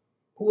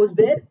who was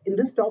there in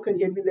this talk and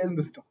he had been there in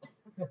this talk.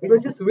 He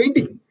was just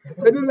waiting.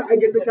 When I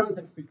get the chance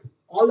to speak.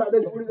 All the other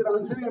devotees are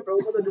answering and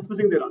Prabhupada was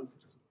dismissing their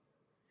answers.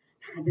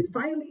 And then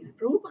finally,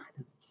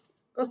 Prabhupada,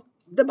 because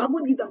the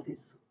Bhagavad-Gītā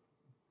says,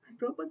 and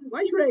Prabhupada said,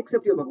 why should I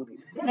accept your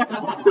Bhagavad-Gītā?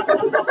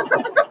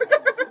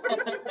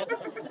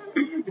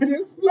 And he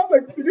was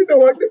flummoxed, he didn't know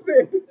what to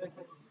say.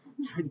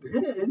 And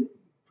then,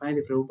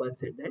 finally Prabhupada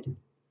said that,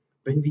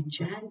 when we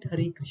chant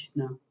Hare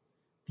Krishna,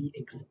 we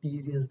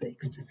experience the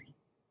ecstasy.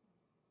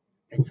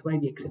 That's why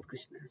we accept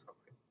Krishna as God.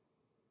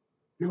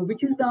 Now,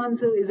 which is the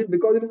answer? Is it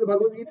because it is the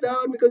Bhagavad-Gītā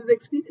or because of the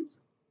experience?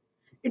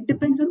 It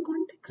depends on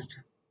context.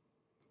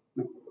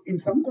 Now, in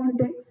some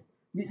contexts,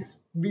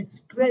 we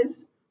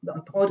stress the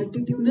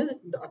authoritativeness,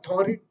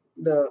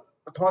 the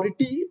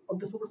authority of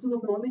the sources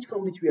of knowledge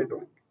from which we are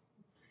drawing.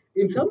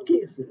 In some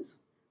cases,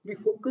 we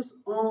focus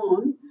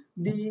on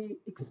the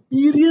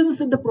experience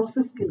that the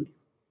process can give.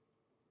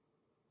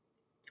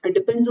 It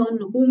depends on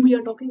whom we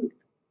are talking with.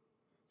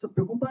 So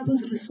Prabhupada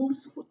was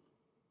resourceful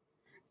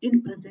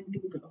in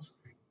presenting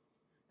philosophy.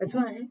 That's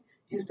why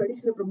you study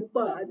Srila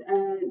Prabhupada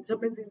and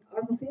sometimes he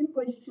asks the same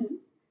question,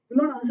 he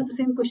will not answer the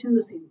same question in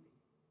the same way.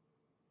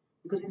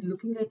 Because he's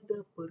looking at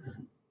the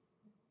person.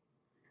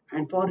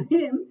 And for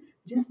him,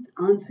 just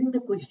answering the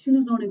question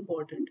is not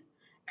important.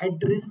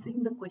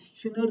 Addressing the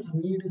questioner's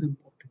need is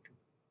important.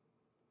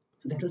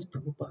 So that was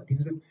Prabhupada. He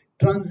was a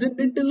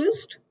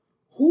transcendentalist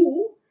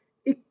who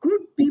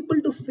equipped people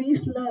to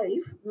face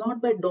life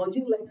not by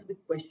dodging life's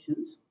big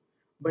questions,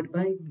 but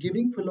by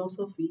giving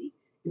philosophy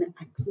in an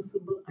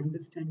accessible,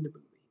 understandable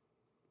way.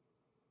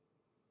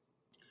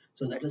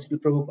 So that was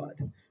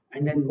Prabhupada.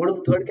 And then what is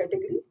the third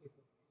category?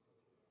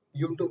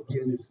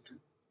 Utopianist.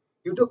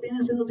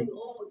 Utopianist is saying,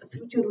 oh, the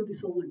future will be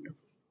so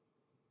wonderful.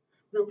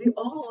 Now we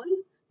all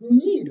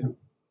need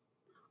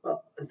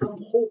some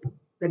hope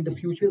that the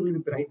future will be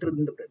brighter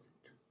than the present.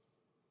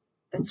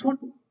 That's what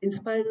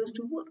inspires us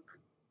to work,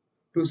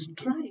 to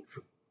strive.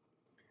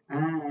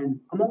 And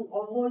among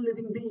all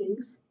living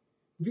beings,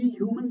 we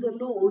humans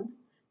alone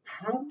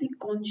have the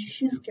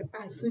conscious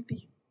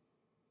capacity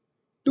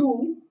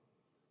to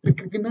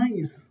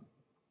recognize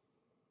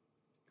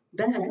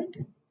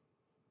that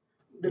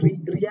the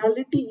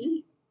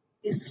reality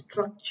is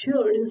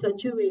structured in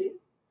such a way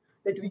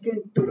that we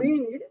can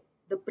trade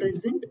the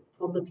present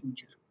for the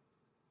future.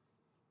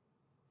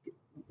 It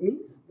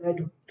means that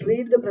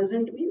trade the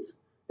present means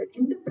that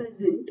in the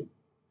present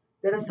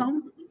there are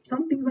some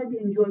things might be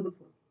enjoyable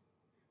for you.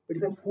 But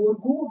if I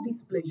forego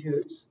these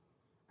pleasures,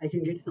 I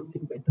can get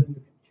something better in the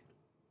future.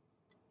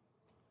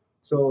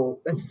 So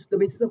that's the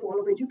basis of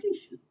all of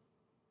education.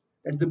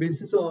 That's the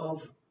basis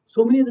of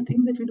so many of the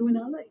things that we do in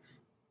our life.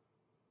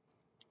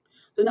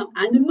 So now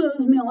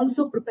animals may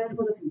also prepare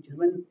for the future.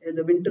 When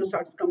the winter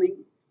starts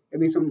coming,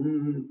 maybe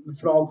some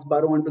frogs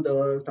burrow into the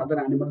earth, other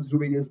animals do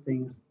various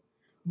things.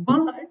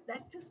 But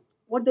that's just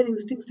what their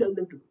instincts tell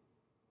them to do.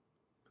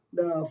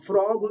 The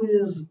frog who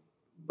is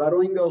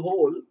burrowing a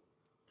hole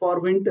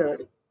for winter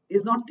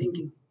is not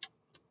thinking,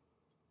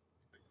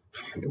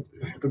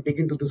 I have to dig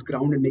into this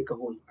ground and make a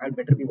hole. I'd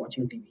better be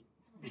watching TV.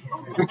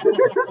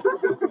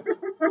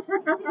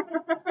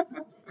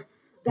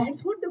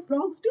 That's what the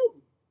frogs do.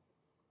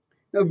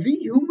 Now we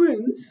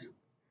humans,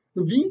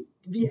 we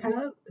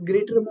have a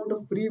greater amount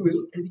of free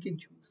will and we can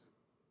choose.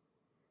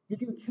 We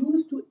can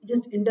choose to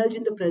just indulge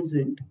in the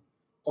present,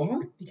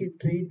 or we can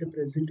trade the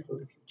present for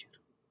the future.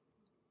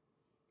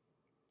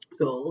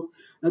 So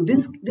now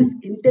this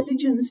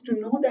intelligence to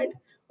know that,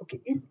 okay,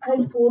 if I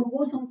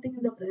forego something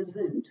in the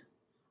present,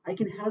 I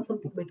can have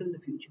something better in the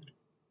future.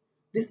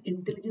 This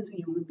intelligence we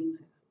human beings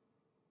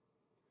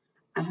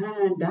have.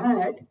 And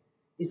that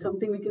is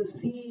something we can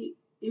see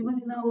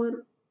even in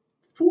our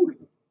food.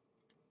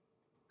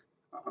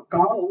 A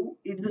cow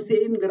eats the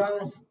same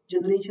grass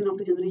generation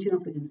after generation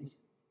after generation.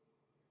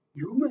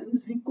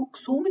 Humans, we cook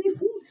so many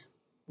foods.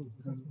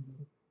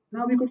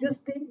 Now we could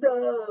just take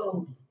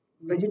the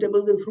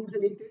vegetables and fruits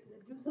and eat it.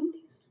 That gives some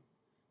taste.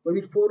 But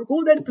we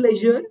forego that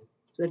pleasure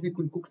so that we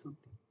could cook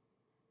something.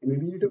 And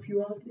maybe eat a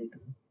few hours later.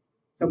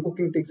 Some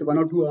cooking takes 1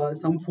 or 2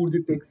 hours. Some foods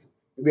it takes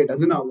maybe a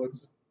dozen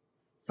hours.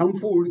 Some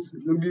foods,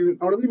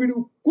 not only we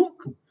do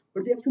cook,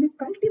 but we actually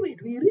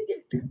cultivate, we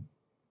irrigate.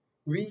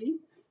 We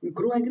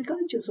grow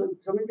agriculture. So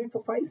something wait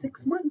for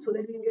 5-6 months so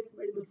that we can get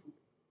some edible food.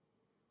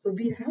 So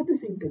we have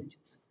this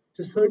intelligence.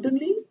 So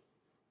certainly,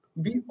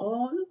 we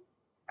all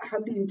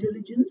have the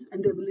intelligence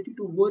and the ability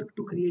to work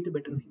to create a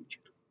better future.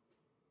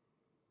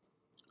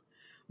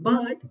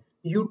 But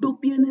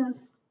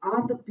utopianists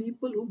are the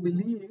people who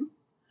believe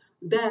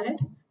that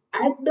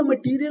at the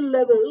material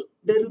level,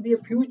 there will be a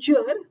future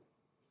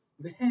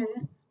where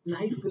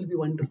life will be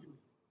wonderful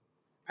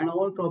and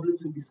all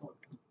problems will be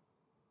solved.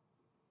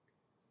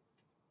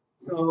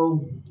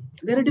 So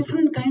there are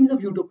different kinds of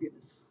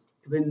utopianists.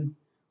 When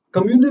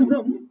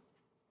communism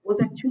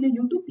was actually a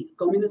utopia.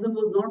 Communism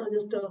was not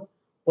just a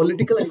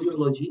political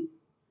ideology.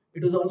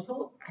 It was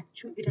also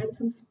it had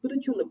some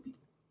spiritual appeal.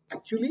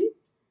 Actually,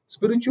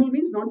 spiritual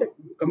means not that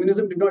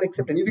communism did not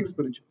accept anything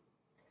spiritual.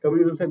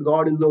 Communism said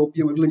God is the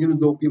opium, religion is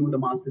the opium of the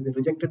masses. It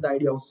rejected the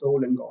idea of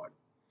soul and God.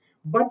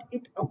 But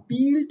it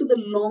appealed to the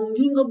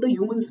longing of the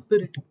human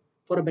spirit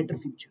for a better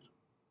future.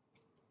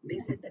 They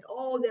said that,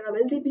 oh, there are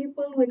wealthy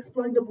people who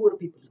exploit the poor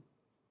people.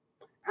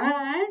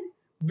 And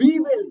we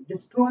will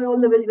destroy all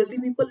the wealthy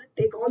people,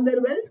 take all their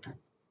wealth,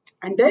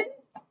 and then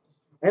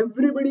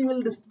everybody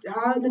will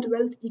have that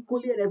wealth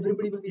equally and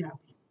everybody will be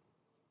happy.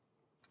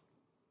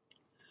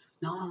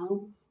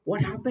 Now,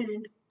 what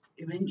happened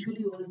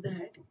eventually was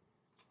that,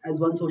 as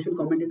one social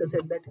commentator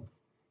said, that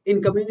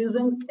in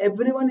communism,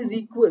 everyone is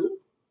equal,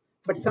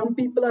 but some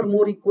people are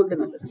more equal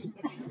than others.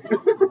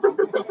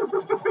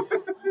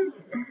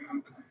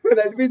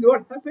 That means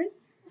what happened?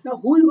 Now,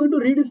 who is going to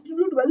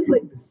redistribute wealth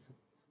like this?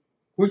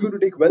 Who is going to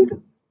take wealth?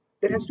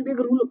 There has to be a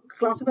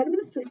class of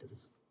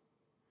administrators.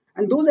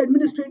 And those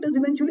administrators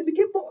eventually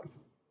became poor.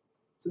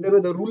 So there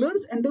were the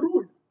rulers and the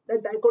ruled.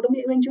 That dichotomy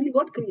eventually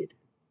got created.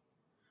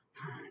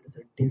 And it's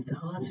a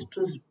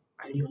disastrous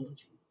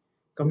ideology.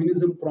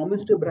 Communism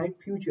promised a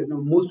bright future.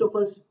 Now, most of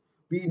us,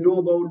 we know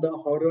about the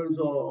horrors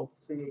of,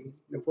 say,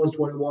 the First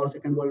World War,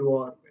 Second World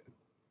War.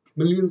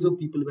 Millions of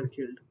people were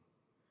killed.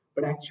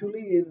 But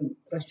actually in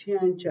Russia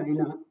and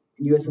China,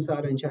 in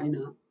USSR and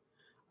China,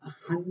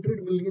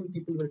 100 million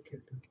people were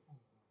killed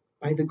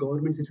by the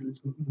governments. It's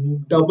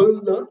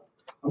double the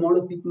amount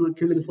of people who were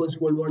killed in the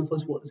First World War and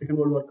Second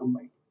World War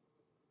combined.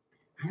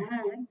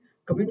 And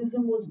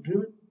communism was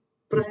driven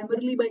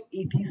primarily by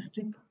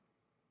atheistic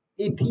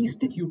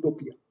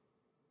utopia.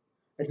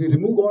 That we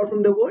remove God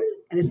from the world,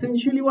 and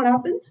essentially what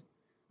happens?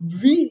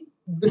 The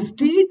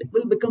state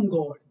will become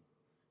God.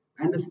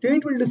 And the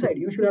state will decide,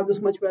 you should have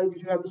this much wealth, you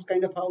should have this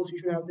kind of house, you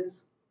should have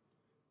this.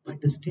 But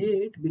the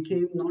state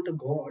became not a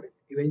god,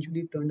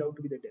 eventually it turned out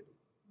to be the devil.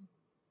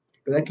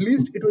 Because at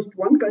least it was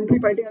one country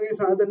fighting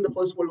against another in the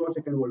First World War,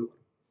 Second World War.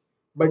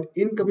 But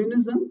in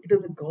communism, it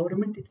is the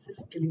government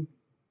itself killing people.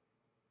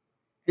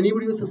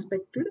 Anybody who was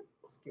suspected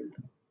was killed.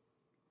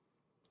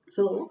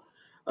 So,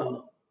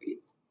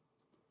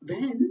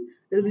 when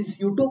there is this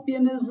utopia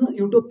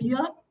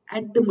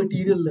at the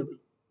material level,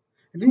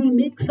 we will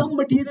make some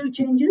material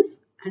changes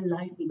and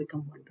life will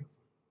become wonderful.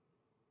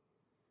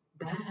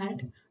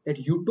 That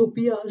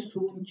utopia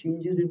soon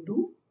changes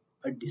into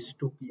a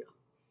dystopia.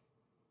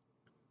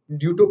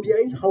 Utopia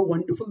is how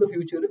wonderful the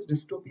future is.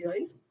 Dystopia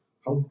is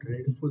how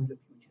dreadful the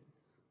future is.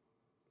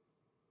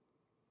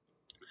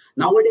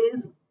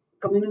 Nowadays,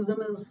 communism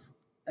has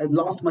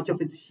lost much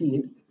of its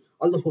sheen,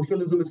 although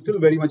socialism is still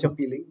very much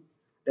appealing.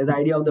 There's the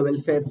idea of the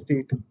welfare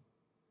state.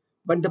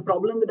 But the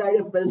problem with the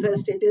idea of welfare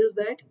state is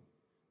that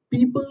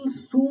people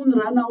soon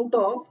run out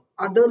of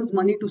others'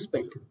 money to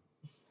spend.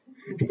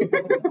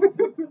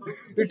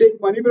 You take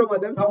money from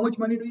others, how much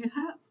money do you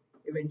have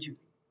eventually?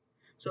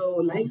 So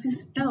life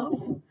is tough,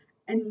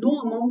 and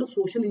no amount of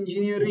social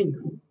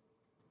engineering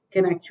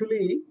can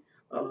actually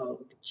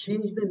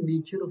change the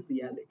nature of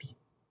reality.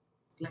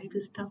 Life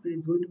is tough, and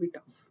it's going to be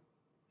tough.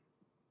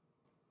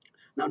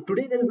 Now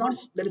today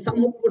there is some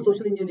hope for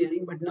social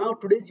engineering, but now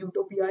today's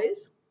utopia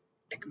is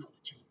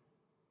technology.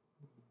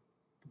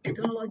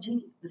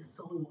 Technology will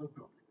solve all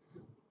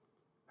problems.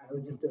 I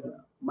was just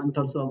a month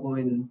or so ago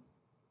in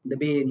the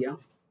Bay Area.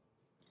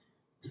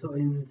 So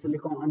in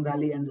Silicon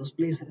Valley and those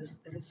places,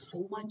 there is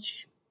so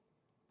much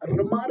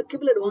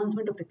remarkable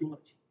advancement of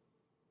technology.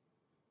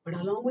 But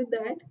along with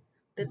that,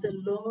 there's a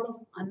lot of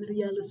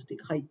unrealistic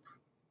hype.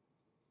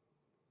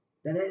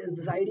 There is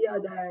this idea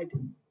that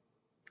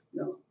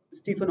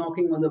Stephen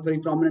Hawking was a very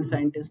prominent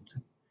scientist,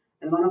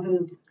 and one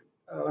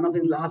of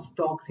his last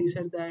talks, he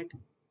said that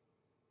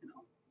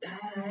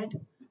that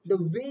the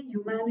way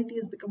humanity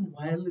has become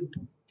violent,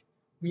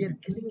 we are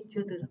killing each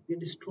other, we are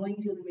destroying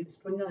each other, we are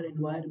destroying our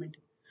environment.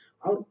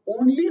 Our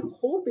only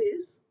hope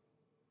is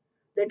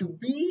that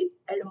we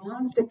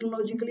advance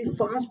technologically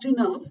fast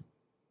enough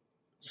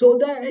so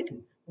that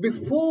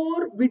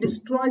before we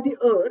destroy the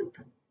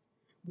earth,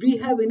 we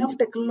have enough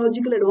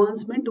technological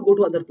advancement to go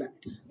to other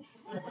planets.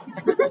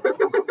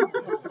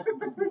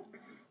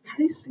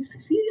 And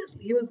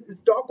seriously,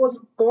 his talk was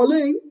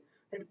calling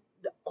that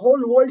the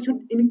whole world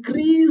should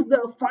increase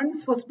the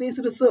funds for space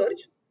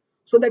research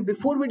so that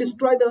before we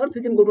destroy the earth,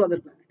 we can go to other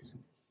planets.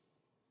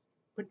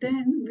 But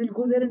then we'll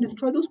go there and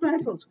destroy those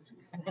planets also.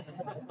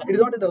 It is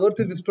not that the earth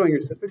is destroying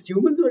itself, it's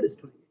humans who are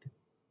destroying it.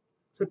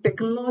 So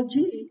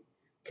technology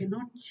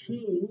cannot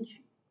change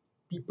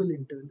people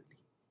internally.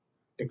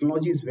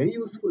 Technology is very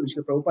useful.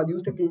 Srila Prabhupada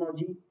used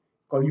technology,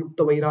 called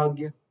Yukta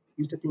Vairagya,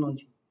 used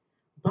technology.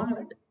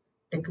 But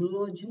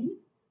technology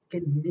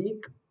can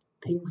make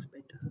things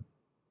better.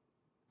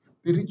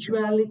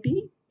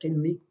 Spirituality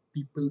can make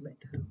people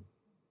better.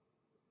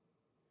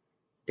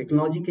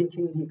 Technology can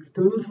change the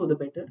externals for the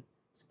better.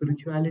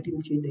 Spirituality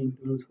will change the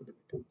internals for the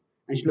better.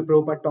 And Srila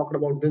Prabhupada talked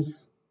about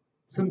this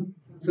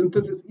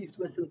synthesis,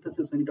 East-West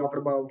synthesis, when he talked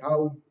about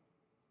how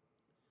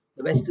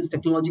the West is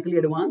technologically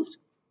advanced.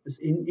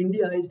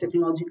 India is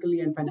technologically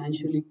and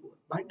financially poor,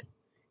 but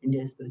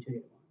India is spiritually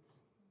advanced.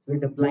 So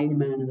the blind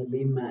man and the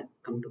lame man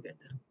come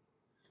together.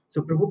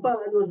 So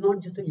Prabhupada was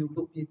not just a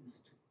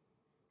utopianist.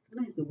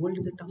 Realize the world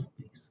is a tough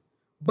place.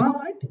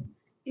 But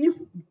if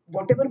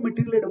whatever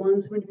material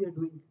advancement we are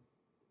doing,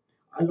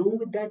 along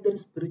with that there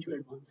is spiritual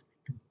advancement,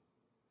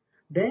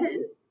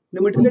 then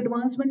the material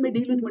advancement may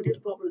deal with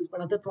material problems,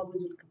 but other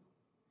problems will come.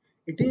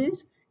 It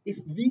is if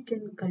we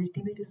can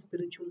cultivate a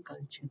spiritual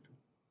culture,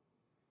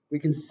 we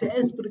can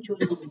sell spiritual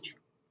knowledge,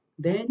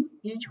 then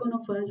each one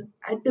of us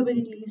at the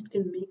very least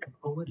can make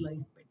our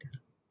life better.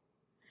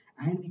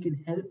 And we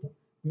can help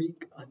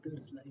make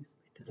others' lives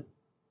better.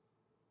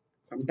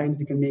 Sometimes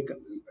we can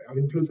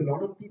influence a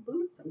lot of people,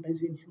 sometimes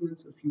we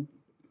influence a few people.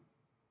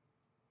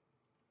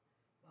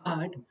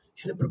 But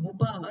Srila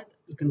Prabhupada,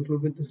 I'll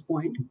conclude with this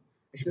point,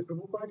 Srila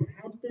Prabhupada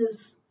had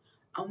this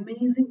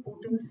amazing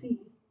potency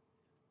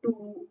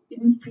to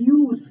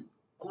infuse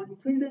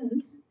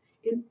confidence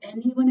in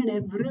anyone and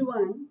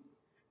everyone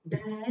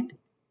that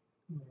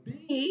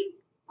they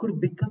could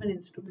become an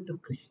instrument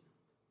of Krishna.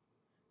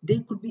 They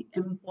could be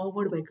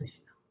empowered by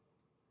Krishna.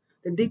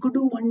 That they could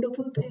do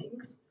wonderful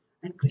things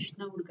and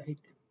Krishna would guide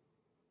them.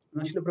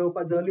 Now, Srila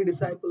Prabhupada's early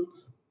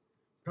disciples,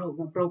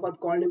 Prabhupada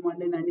called him one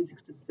day in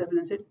 1967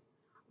 and said,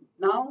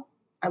 now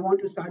I want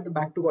to start the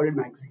Back to Godhead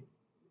magazine.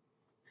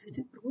 And he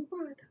said,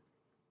 Prabhupada,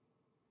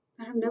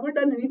 I have never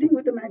done anything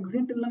with a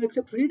magazine till now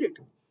except read it.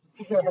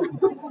 How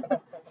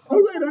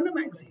do I run a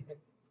magazine?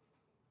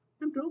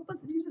 And Prabhupada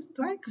said, you just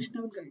try,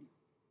 Krishna will guide you.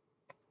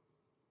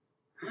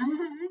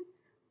 And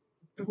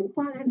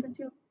Prabhupada had such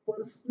a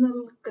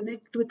personal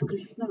connect with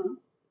Krishna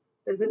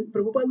that when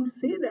Prabhupada would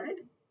say that,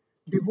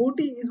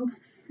 devotees would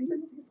feel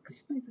like this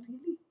Krishna is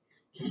really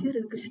here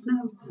and Krishna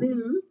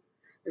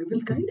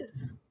will guide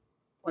us.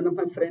 One of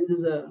my friends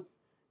is a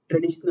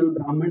traditional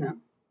Brahmana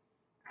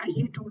and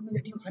he told me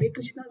that you Hare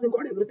Krishna, they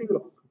got everything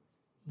wrong.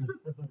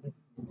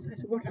 So I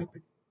said, what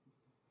happened?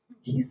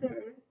 He said,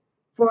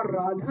 for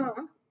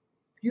Radha,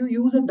 you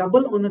use a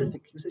double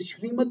honorific. You say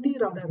Srimati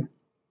Radharani.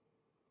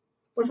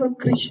 But for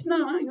Krishna,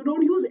 you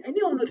don't use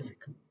any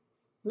honorific.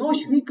 No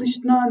Shri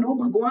Krishna, no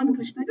Bhagwan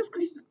Krishna, just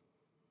Krishna.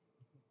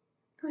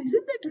 Now,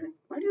 isn't that right?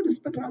 Why do you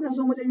respect Radha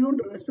so much and you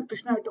don't respect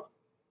Krishna at all?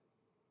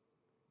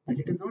 And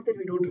it is not that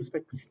we don't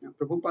respect Krishna.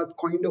 Prabhupada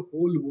coined a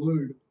whole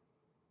word,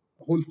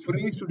 a whole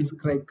phrase to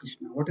describe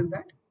Krishna. What is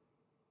that?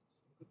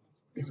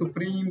 The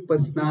Supreme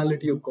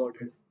Personality of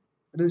Godhead.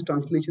 That is the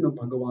translation of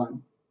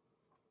Bhagavan.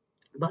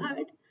 But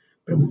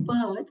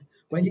Prabhupada,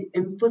 while he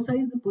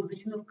emphasized the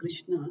position of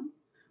Krishna,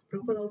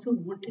 Prabhupada also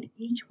wanted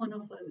each one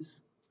of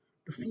us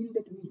to feel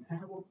that we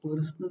have a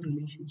personal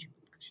relationship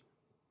with Krishna.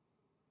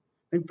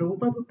 When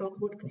Prabhupada would talk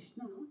about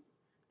Krishna,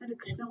 And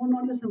Krishna was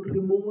not just some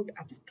remote,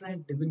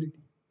 abstract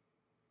divinity.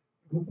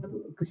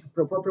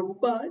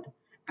 Prabhupada,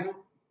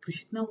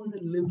 Krishna was a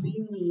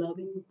living,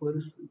 loving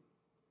person.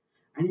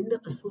 And in the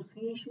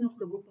association of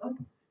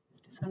Prabhupada,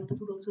 his disciples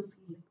would also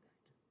feel like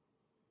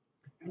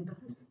that. And thus,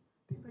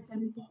 they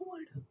felt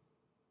empowered.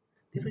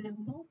 They felt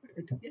empowered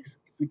that yes,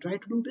 if we try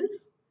to do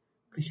this,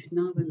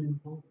 Krishna will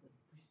empower us,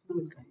 Krishna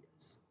will guide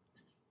us.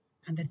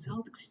 And that's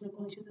how the Krishna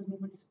consciousness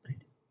movement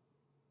spread.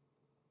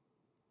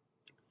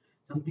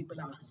 Some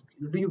people ask,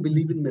 do you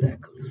believe in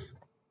miracles?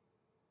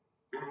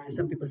 And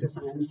some people say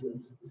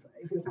sciences.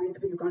 If you're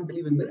scientific, you can't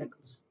believe in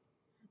miracles.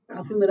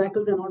 Actually,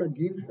 miracles are not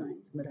against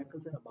science,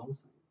 miracles are above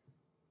science.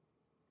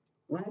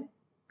 Why?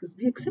 Because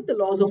we accept the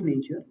laws of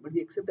nature, but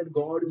we accept that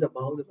God is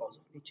above the laws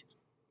of nature.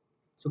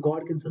 So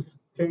God can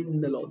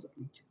suspend the laws of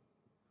nature.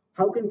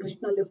 How can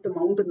Krishna lift a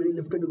mountain when he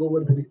lifted the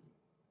Govardhan hill?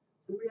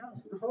 Somebody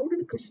asked, how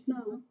did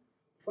Krishna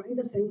find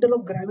a center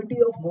of gravity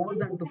of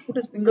Govardhan to put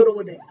his finger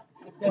over there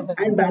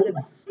and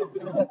balance?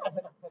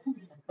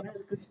 Well,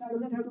 Krishna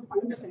doesn't have to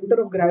find a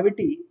center of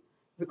gravity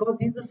because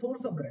he is the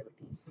source of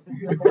gravity.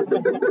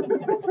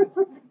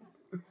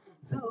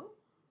 So,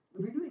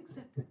 we do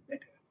accept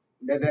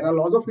that there are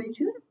laws of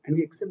nature and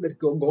we accept that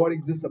God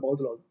exists above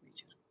the laws of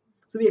nature.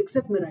 So, we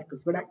accept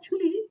miracles. But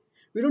actually,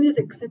 we don't just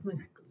accept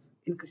miracles.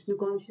 In Krishna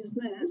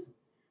consciousness,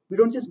 we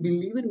don't just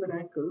believe in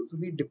miracles,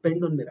 we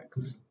depend on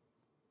miracles.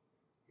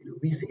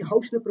 We see how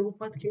Srila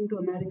Prabhupada came to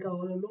America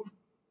all alone.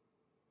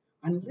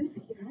 Unless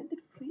he had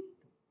that faith,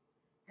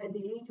 at the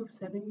age of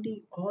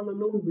 70, all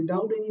alone,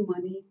 without any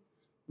money,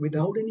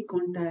 without any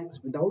contacts,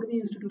 without any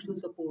institutional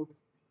support,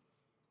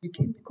 he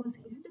came because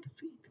he had that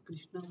faith.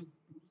 Krishna would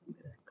do some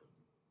miracle.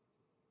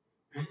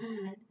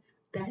 And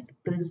that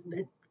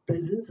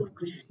presence of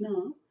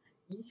Krishna,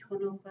 each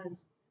one of us,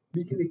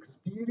 we can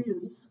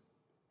experience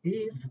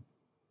if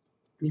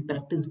we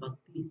practice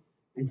bhakti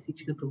and seek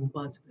Srila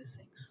Prabhupada's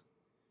blessings.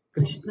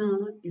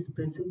 Krishna is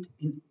present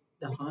in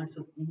the hearts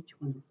of each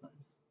one of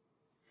us.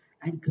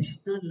 And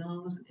Krishna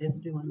loves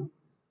every one of us.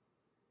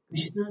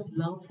 Krishna's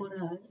love for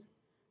us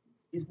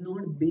is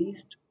not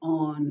based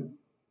on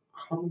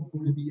how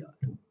good we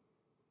are.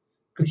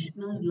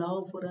 Krishna's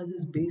love for us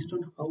is based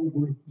on how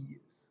good he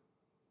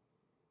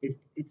is.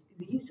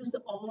 He's just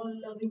the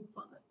all-loving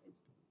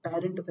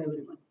parent of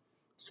everyone.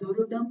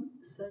 Surudam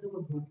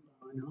Sarva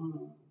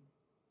Bhutana.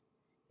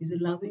 He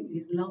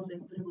loves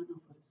every one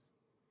of us.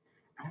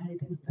 And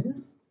it is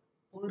this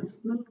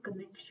personal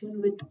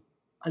connection with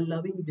a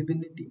loving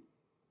divinity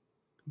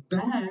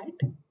that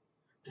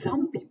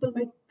some people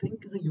might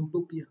think is a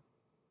utopia.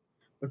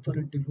 But for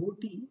a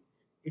devotee,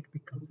 it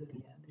becomes a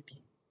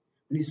reality.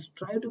 When we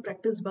strive to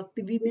practice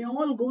bhakti, we may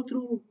all go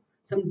through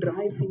some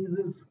dry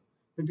phases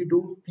when we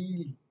don't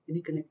feel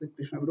any connect with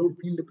Krishna, we don't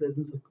feel the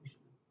presence of Krishna.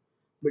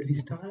 But we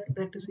start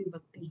practicing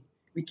bhakti,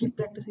 we keep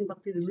practicing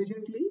bhakti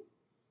diligently,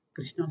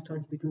 Krishna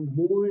starts becoming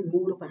more and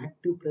more of an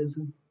active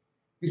presence.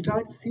 We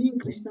start seeing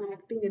Krishna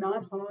acting in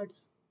our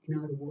hearts, in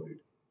our world,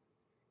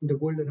 in the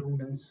world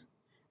around us.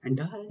 And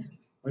thus,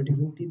 a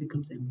devotee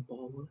becomes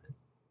empowered.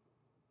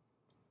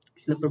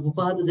 Srila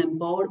Prabhupada was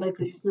empowered by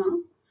Krishna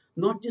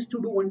not just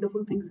to do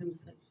wonderful things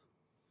himself.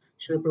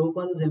 Srila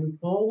Prabhupada was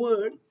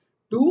empowered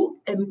to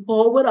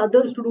empower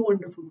others to do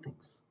wonderful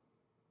things.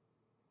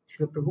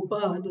 Srila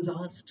Prabhupada was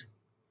asked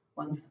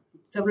once,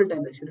 several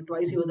times actually,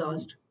 twice he was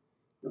asked,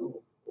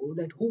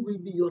 that who will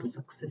be your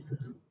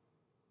successor?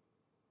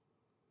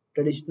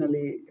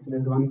 Traditionally, if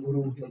there's one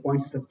guru, he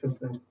appoints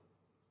successor.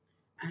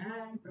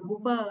 And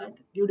Prabhupada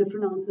gave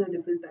different answers at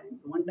different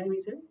times. One time he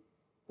said,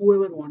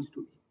 whoever wants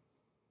to be.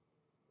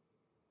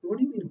 What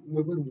do you mean,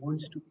 whoever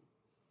wants to be?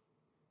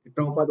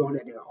 Prabhupada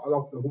wanted all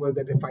of whoever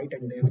that they fight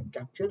and they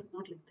capture,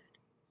 not like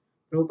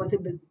that. Prabhupada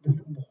said that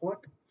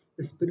what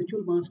the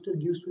spiritual master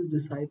gives to his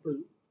disciple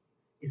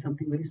is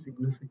something very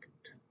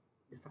significant.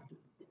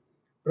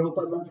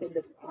 Prabhupada once said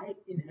that I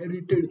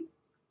inherited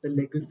the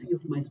legacy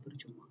of my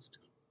spiritual master.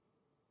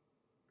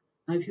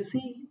 Now, if you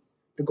see,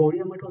 the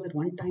Gaudiya Math was at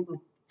one time a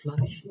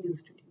flourishing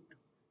institute.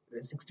 There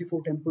were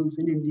 64 temples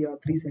in India,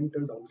 3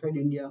 centers outside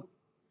India,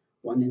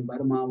 one in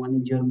Burma, one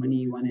in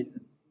Germany, one in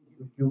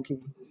UK.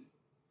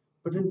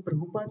 But when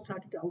Prabhupada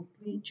started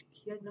outreach,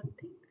 he had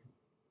nothing.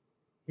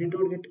 He did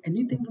not get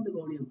anything from the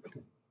Gaudiya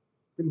Math.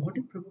 Then what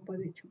did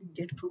Prabhupada actually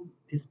get from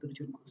his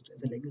spiritual master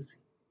as a legacy?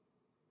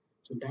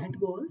 So that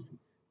was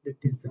the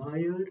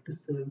desire to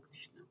serve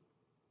Krishna,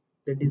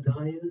 the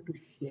desire to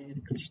share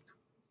Krishna.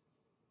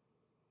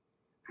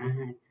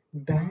 And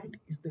that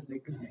is the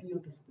legacy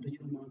of the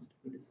spiritual master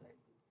to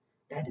disciple.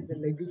 That is the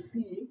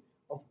legacy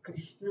of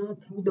Krishna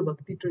through the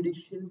bhakti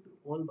tradition to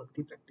all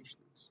bhakti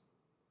practitioners.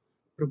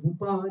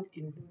 Prabhupada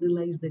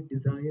internalized that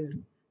desire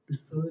to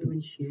serve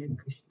and share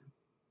Krishna.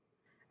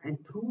 And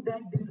through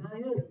that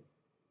desire,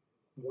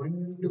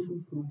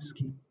 wonderful fruits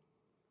came.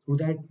 Through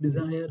that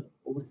desire,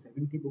 over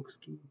 70 books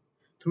came.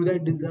 Through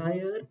that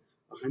desire,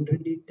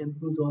 108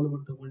 temples all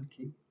over the world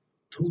came.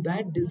 Through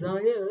that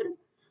desire,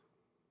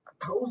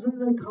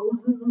 thousands and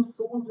thousands of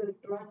souls were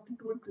attracted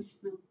toward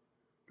Krishna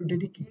to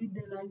dedicate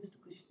their lives to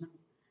Krishna.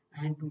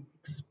 and to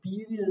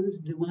experience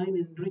divine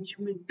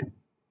enrichment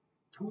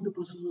through the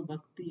process of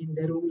bhakti in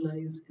their own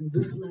lives, in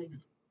this life,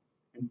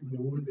 and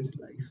beyond this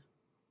life.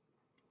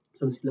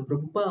 So Srila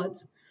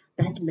Prabhupada's,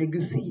 that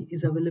legacy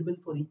is available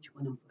for each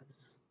one of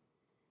us.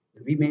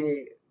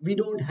 We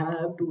don't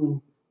have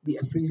to be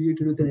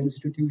affiliated with an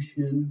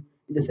institution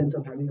in the sense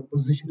of having a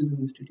position in an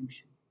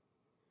institution.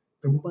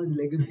 Prabhupada's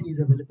legacy is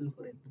available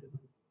for everyone.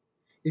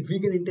 If we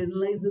can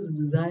internalize this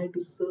desire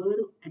to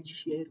serve and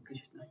share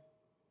Krishna,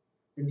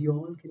 then we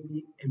all can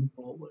be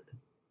empowered.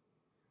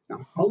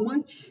 Now, how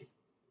much?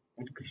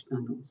 That Krishna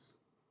knows.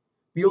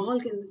 We all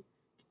can,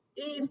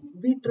 if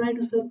we try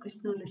to serve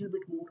Krishna a little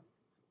bit more,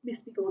 we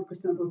speak about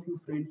Krishna to a few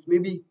friends,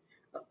 maybe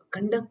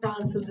conduct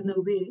ourselves in a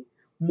way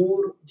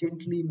more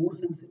gently, more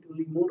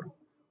sensitively,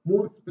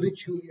 more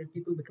spiritually, and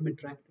people become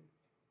attracted.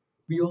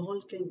 We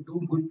all can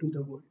do good to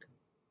the world.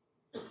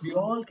 We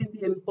all can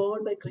be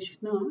empowered by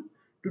Krishna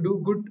to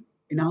do good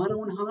in our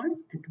own hearts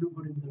and to do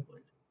good in the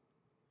world.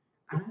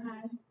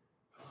 And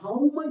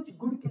how much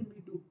good can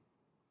we do?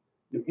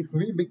 If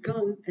we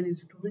become an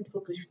instrument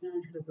for Krishna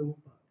and Srila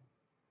Prabhupada,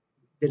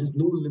 there is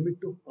no limit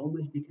to how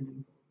much we can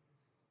empower.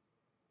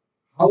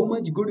 How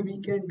much good we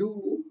can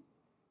do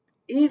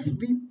if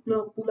we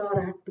pull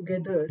our act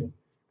together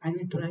and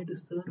we try to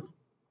serve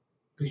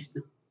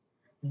Krishna.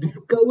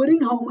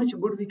 Discovering how much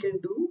good we can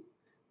do,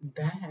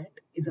 that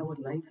is our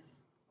life's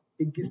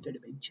biggest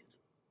adventure.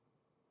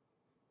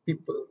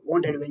 People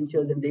want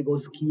adventures and they go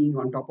skiing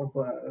on top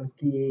of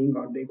skiing,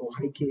 or they go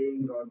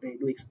hiking, or they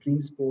do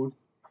extreme sports.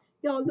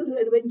 Yeah, all those are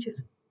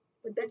adventure,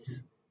 but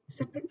that's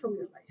separate from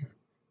your life.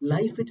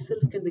 Life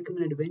itself can become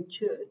an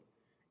adventure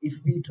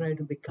if we try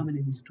to become an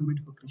instrument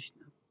for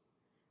Krishna.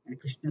 And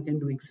Krishna can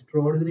do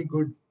extraordinary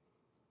good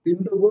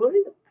in the world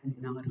and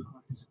in our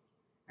hearts.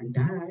 And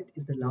that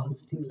is the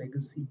lasting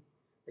legacy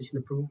that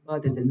Srila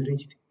Prabhupada has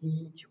enriched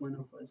each one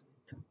of us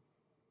with.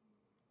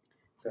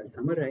 So I'll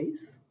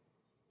summarize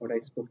what I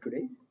spoke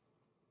today.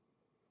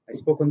 I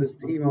spoke on this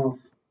theme of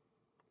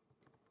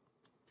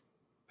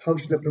how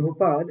Srila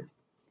Prabhupada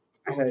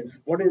has,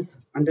 what is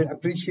under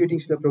appreciating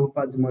Srila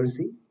Prabhupada's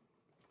mercy.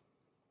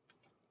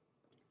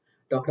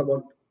 Talked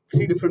about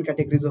 3 different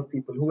categories of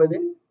people. Who were they?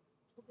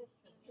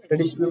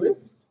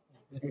 Traditionalists,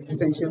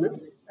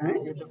 existentialists,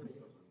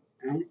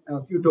 and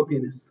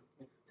utopianists.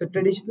 So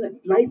traditional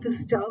life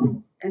is tough,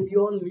 and we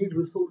all need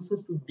resources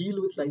to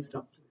deal with life's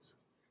toughness.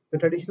 The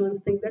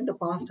traditionalists think that the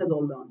past has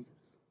all the answers.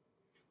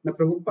 Now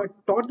Prabhupada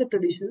taught the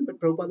tradition, but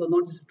Prabhupada was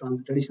not just a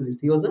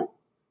traditionalist; he was a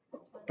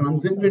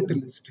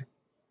transcendentalist.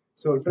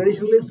 So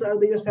traditionalists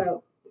they just have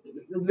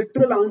the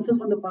literal answers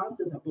from the past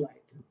is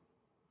applied.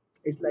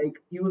 It's like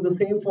use the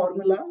same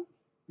formula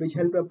which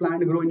helped a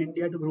plant grow in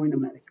India to grow in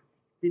America.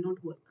 May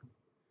not work.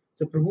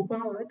 So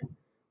Prabhupada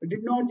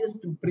did not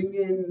just bring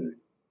in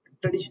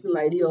traditional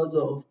ideas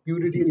of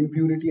purity and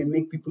impurity and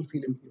make people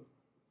feel impure.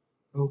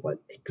 Prabhupada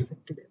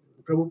accepted it.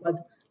 Prabhupada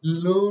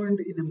learned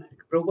in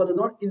America. Prabhupada was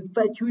not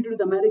infatuated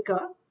with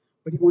America,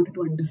 but he wanted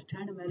to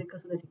understand America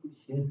so that he could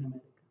share in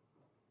America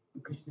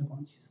the Krishna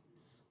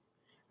consciousness.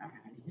 And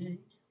he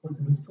was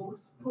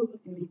resourceful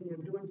in making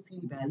everyone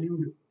feel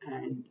valued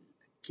and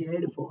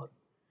cared for.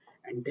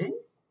 And then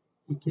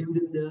he gave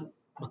them the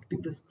bhakti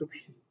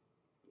prescription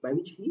by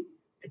which he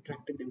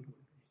attracted them to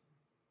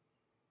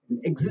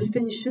Krishna.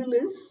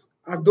 Existentialists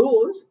are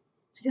those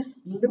who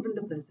just live in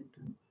the present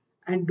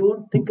and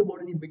don't think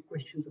about any big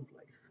questions of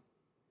life.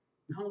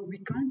 Now, we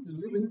can't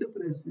live in the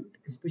present,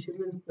 especially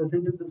when the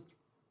present is just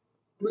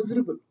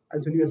miserable,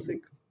 as when you are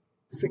sick.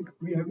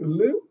 We have to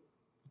live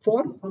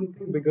for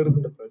something bigger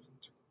than the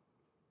present.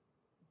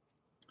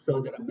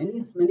 So there are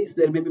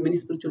there may be many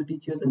spiritual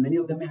teachers, and many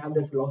of them may have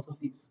their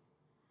philosophies.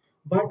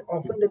 But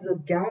often there's a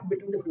gap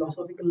between the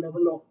philosophical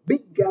level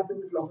big gap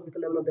in the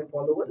philosophical level of their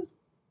followers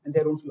and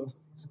their own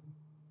philosophies.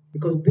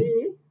 Because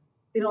they,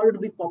 in order to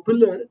be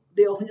popular,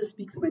 they often just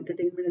speak some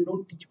entertainment and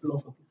don't teach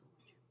philosophy so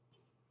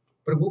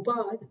much.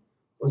 Prabhupada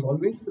was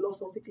always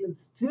philosophical, and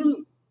still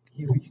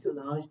he reached a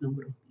large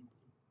number of people.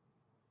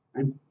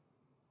 And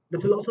the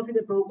philosophy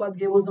that Prabhupada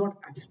gave was not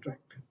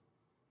abstract.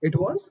 It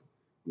was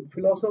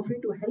philosophy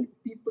to help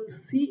people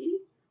see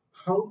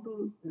how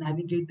to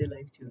navigate their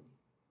life journey.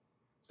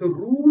 So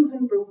rules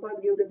in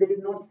Prabhupada gave them, they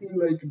did not seem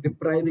like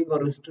depriving or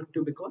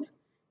restrictive, because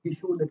he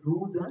showed that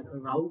rules are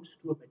routes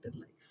to a better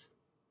life.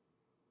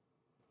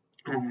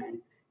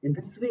 And in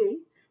this way,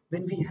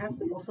 when we have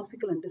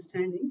philosophical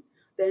understanding,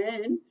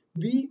 then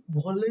we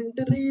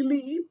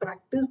voluntarily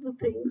practice the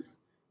things.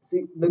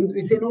 Then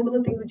we say no to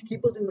the things which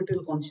keep us in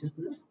material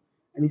consciousness,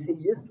 and we say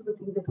yes to the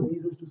things that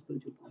raise us to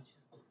spiritual consciousness.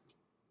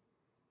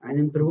 And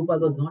then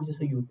Prabhupada was not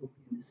just a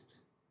utopianist.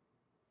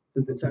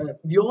 So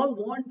we all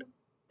want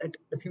that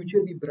the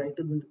future be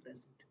brighter than the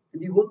present,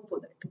 and we work for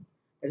that.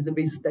 That's the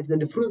base. That's the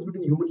difference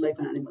between human life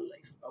and animal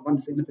life. One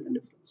significant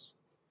difference.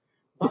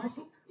 But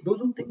those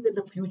who think that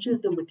the future,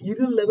 the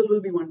material level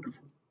will be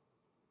wonderful,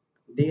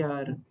 they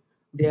are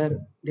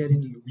in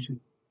illusion.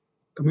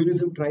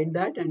 Communism tried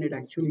that, and it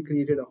actually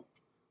created a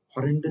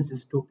horrendous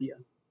dystopia.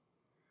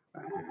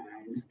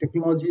 And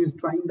technology is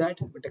trying that,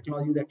 but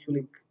technology is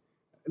actually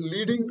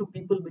leading to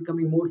people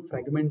becoming more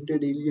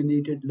fragmented,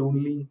 alienated,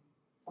 lonely,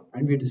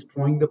 and we're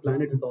destroying the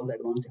planet with all the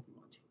advanced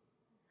technology.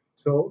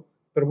 So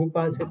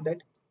Prabhupada said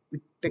that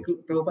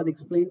Prabhupada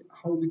explained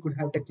how we could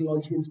have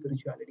technology and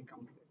spirituality come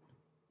together.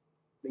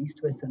 The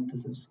East-West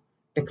synthesis.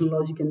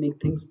 Technology can make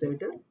things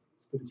better,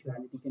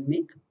 spirituality can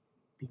make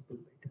people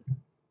better.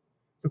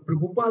 So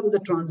Prabhupada was a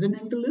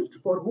transcendentalist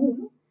for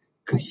whom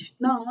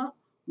Krishna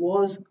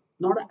was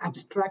not an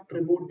abstract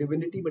remote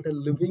divinity but a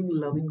living,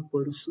 loving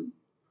person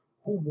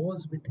who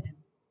was with him.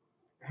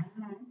 And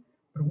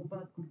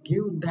Prabhupada could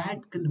give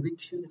that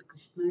conviction that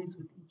Krishna is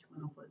with each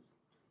one of us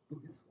to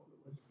his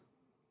followers.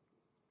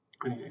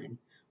 And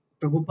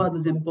Prabhupada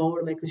was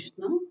empowered by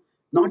Krishna,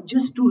 not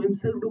just to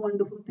himself do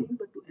wonderful things,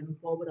 but to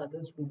empower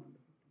others to do wonderful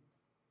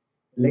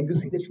things. The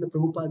legacy that Srila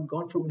Prabhupada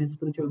got from his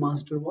spiritual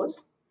master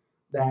was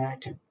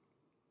that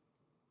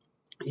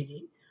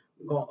he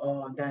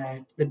got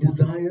that the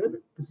desire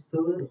to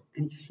serve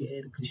and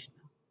share Krishna.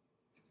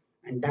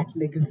 And that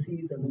legacy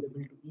is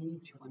available to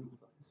each one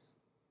of us.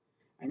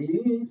 And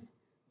if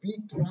we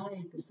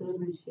try to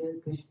serve and share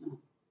Krishna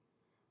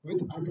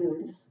with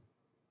others,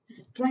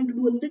 just trying to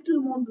do a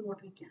little more than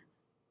what we can,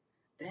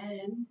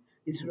 then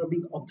instead of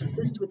being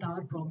obsessed with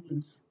our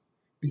problems,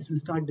 we will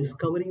start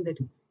discovering that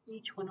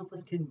each one of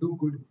us can do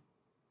good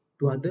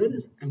to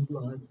others and to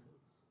ourselves.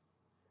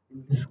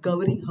 And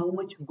discovering how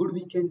much good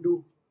we can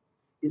do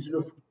instead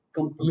of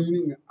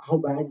complaining how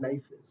bad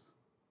life is.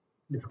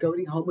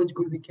 Discovering how much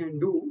good we can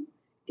do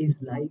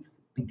is life's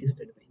biggest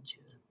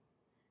adventure.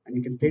 And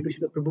we can pray to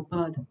Srila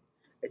Prabhupada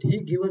that he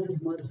give us his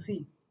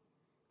mercy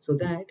so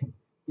that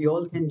we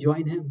all can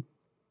join him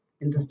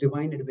in this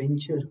divine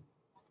adventure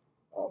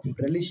of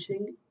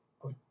relishing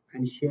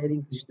and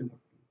sharing Krishna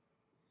Bhakti.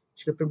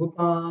 Srila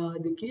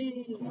Prabhupada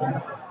ki,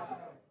 Srila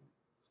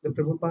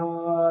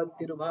Prabhupada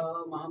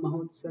Tirubha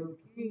Mahamahotsav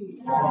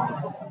ki.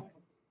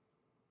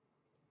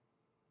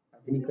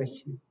 Any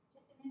questions?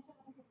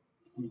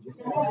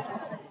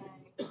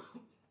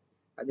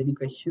 Are there any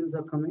questions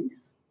or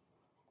comments?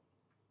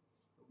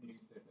 You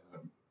said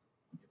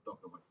you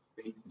talked about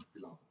faith and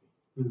philosophy,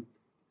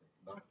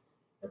 not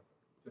just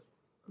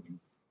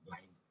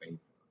blind faith,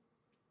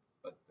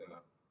 but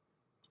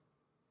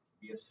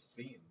we are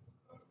seeing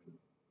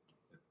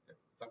at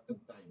certain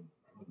times,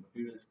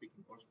 materially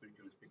speaking or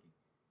spiritually speaking,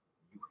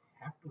 you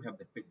have to have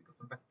that faith because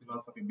sometimes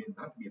philosophy may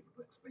not be able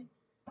to explain.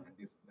 And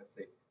this, let's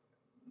say,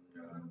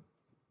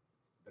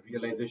 the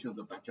realizations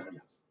of the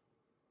acharyas.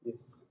 Yes.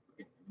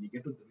 Okay, when you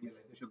get to the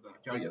realization of the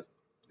acharyas,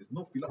 there's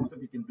no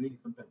philosophy can really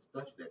sometimes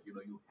touch that.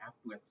 You have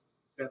to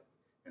accept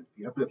and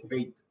you have to have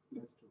faith.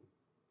 That's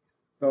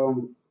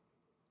true.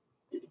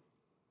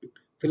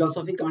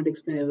 Philosophy can't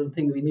explain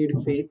everything. We need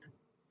faith.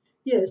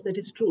 Yes, that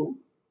is true.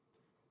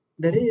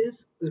 There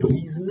is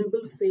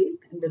reasonable faith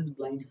and there is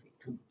blind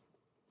faith.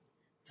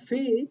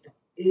 Faith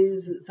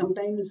is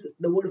sometimes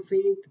the word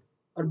faith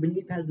or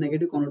belief has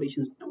negative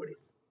connotations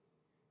nowadays.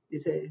 They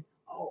say,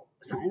 oh,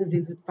 science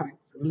deals with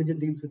facts, religion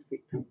deals with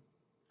faith.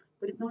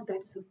 But it's not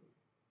that simple.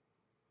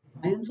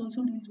 Science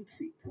also deals with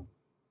faith.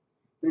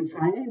 When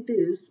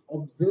scientists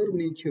observe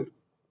nature,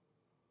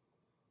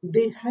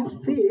 they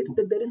have faith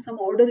that there is some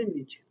order in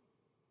nature.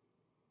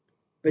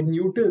 When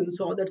Newton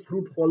saw that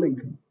fruit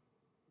falling,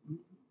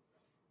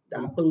 the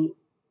apple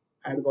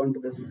had gone to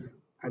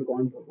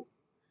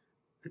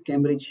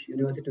Cambridge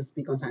University to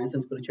speak on science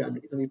and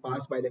spirituality. So we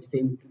passed by that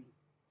same tree.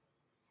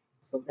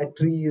 So that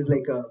tree is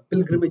like a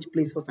pilgrimage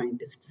place for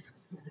scientists.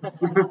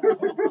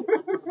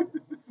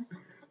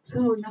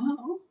 So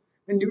now,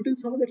 when Newton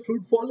saw that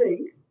fruit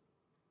falling,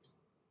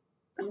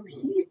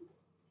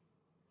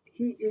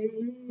 he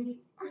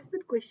asked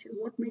that question,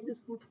 what made this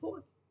fruit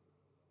fall?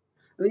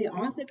 When he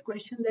asked that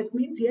question, that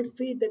means he had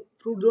faith that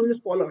fruits don't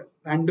just fall out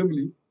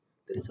randomly.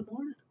 There is some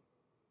order.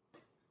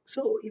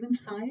 So even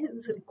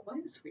science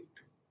requires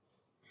faith.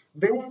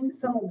 When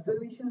some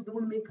observations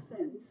don't make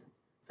sense,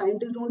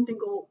 scientists don't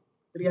think, oh,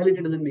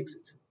 reality doesn't make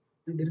sense.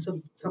 And there is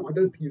some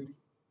other theory,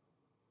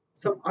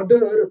 some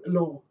other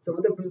law, some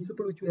other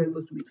principle which will help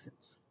us to make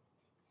sense.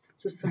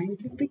 So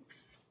scientific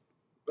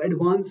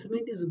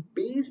advancement is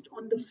based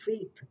on the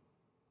faith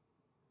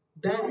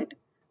that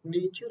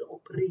nature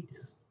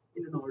operates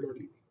in an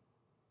orderly way.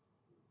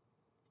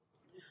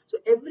 So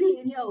every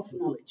area of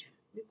knowledge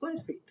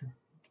requires faith.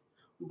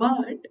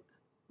 But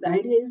the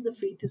idea is the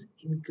faith is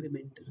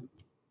incremental.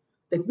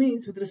 That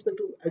means with respect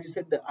to, as you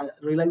said, the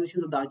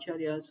realizations of the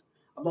acharyas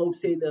about,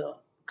 say, the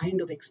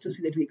kind of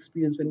ecstasy that we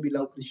experience when we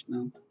love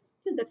Krishna.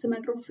 Yes, that's a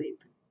matter of faith.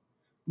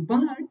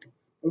 But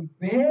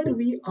where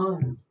we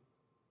are,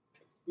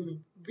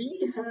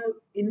 we have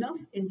enough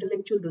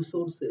intellectual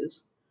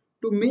resources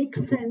to make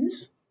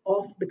sense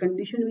of the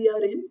condition we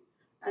are in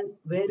and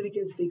where we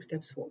can take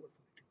steps forward.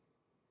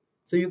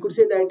 So you could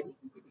say that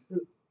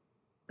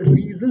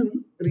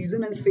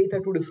reason and faith are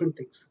two different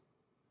things.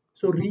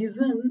 So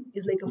reason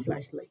is like a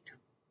flashlight,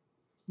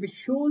 which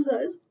shows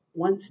us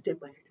one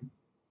step ahead.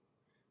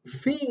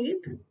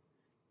 Faith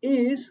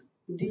is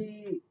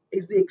the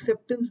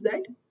acceptance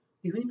that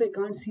even if I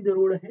can't see the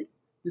road ahead,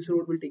 this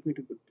road will take me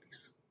to a good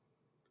place.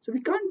 So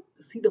we can't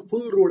see the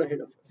full road ahead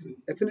of us.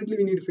 Definitely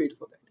we need faith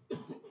for that.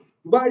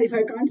 But if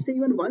I can't see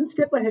even one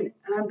step ahead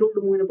and I'm told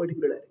to move in a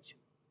particular direction,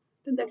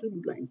 then that will be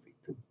blind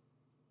faith.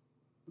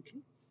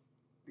 Okay?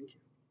 Thank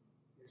you.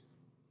 Yes.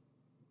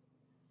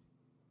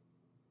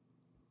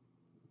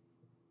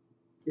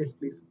 Yes,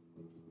 please.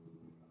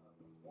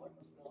 What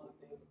small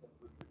things that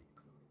would be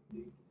included in day-to-day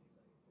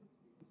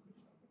life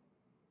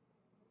to experience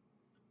Krishna?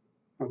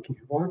 Okay.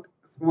 What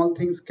small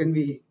things can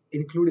we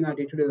include in our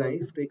day-to-day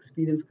life to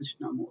experience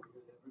Krishna more?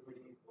 Because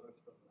everybody works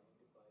from 9 to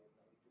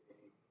 5, 9 to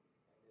 8, and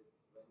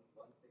it's when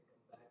once they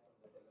come back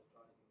from that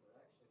electronic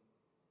interaction,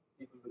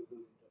 people will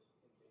lose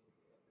interest in basically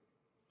everything.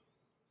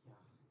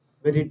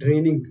 Very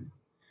draining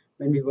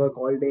when we work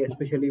all day,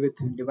 especially with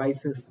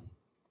devices.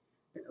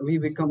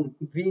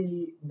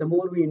 The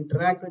more we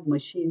interact with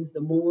machines, the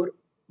more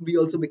we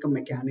also become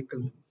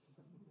mechanical.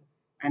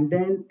 And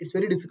then it's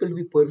very difficult to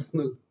be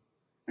personal.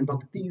 And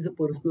bhakti is a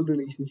personal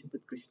relationship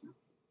with Krishna.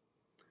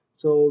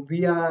 So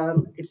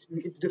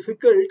it's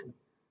difficult.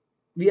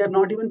 We are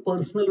not even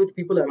personal with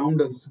people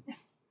around us.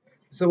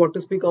 So what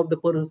to speak of the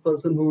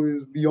person who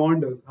is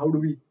beyond us? How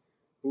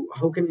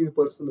can we be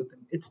personal with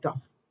him? It's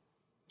tough.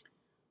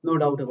 No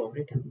doubt about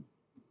it.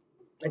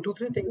 Like two,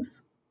 three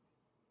things.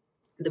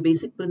 The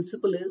basic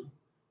principle is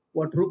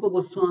what Rupa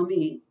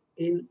Goswami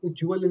in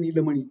Ujjwal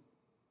Nilamani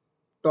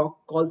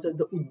calls as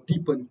the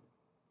Uddipan.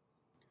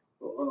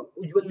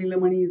 Ujjwal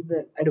Nilamani is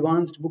the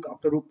advanced book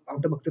after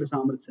Bhakti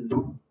Rasamrita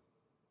Sindhu.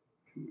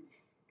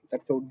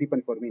 That's a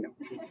Uddipan for me now.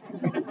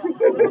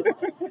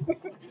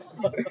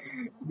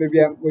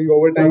 Maybe I'm going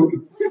over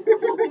time.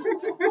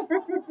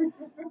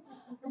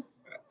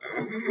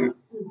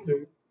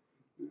 Okay.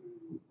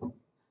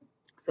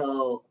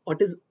 So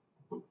what is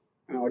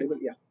audible?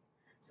 Yeah.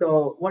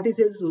 So what he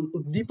says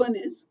Uddipan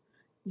is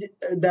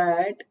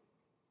that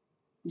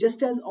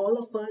just as all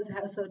of us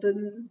have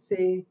certain,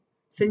 say,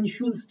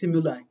 sensual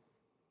stimuli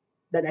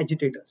that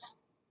agitate us.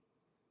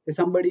 Say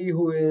somebody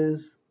who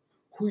is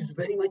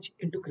very much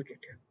into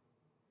cricket.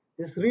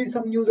 Just read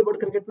some news about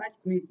cricket match,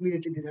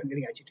 immediately they are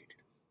getting agitated.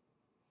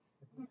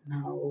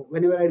 Now,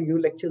 whenever I give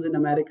lectures in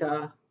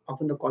America,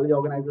 often the college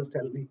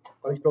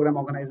program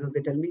organizers,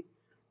 they tell me,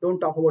 don't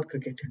talk about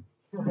cricket.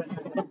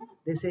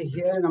 They say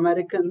here in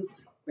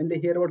Americans, when they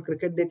hear about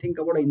cricket, they think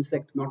about an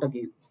insect, not a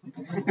game.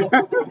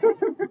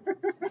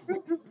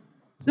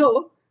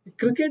 So,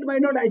 cricket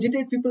might not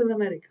agitate people in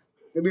America.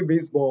 Maybe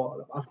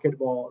baseball,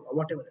 basketball, or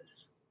whatever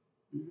else.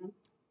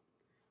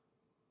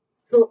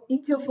 So,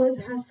 each of us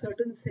has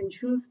certain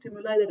sensual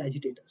stimuli that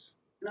agitate us.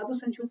 And other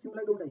sensual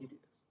stimuli don't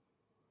agitate us.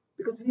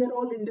 Because we are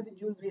all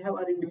individuals, we have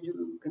our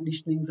individual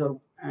conditionings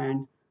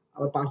and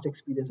our past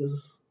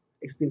experiences.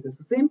 The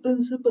same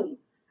principle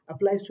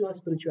applies to our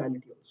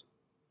spirituality also.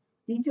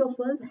 Each of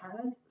us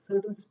has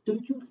certain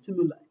spiritual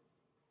stimuli,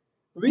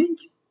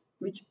 which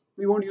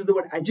we won't use the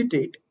word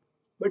agitate,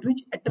 but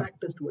which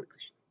attract us toward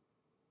Krishna.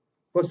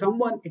 For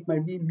someone, it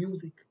might be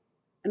music,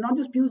 and not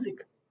just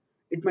music.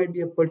 It might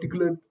be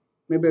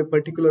maybe a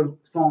particular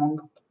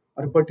song,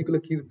 or a particular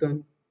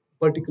kirtan,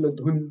 particular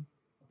dhun,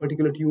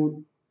 particular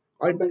tune,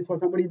 or for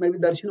somebody it might be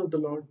darshan of the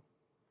Lord,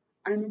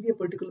 and maybe a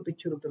particular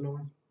picture of the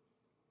Lord.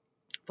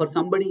 For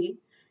somebody,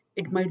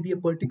 it might be a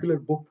particular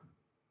book.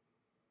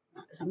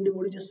 Somebody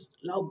would just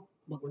love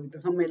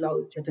Bhagavad-Gītā, some may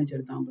love Chaitanya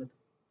Charan.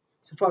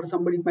 So for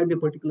somebody, it might be a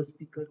particular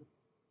speaker,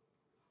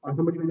 or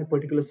somebody might have a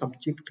particular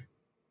subject.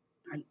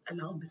 I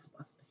love this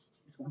pastime. I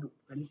just want to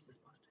relish this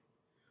pastime.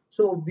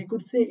 So we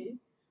could say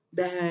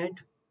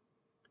that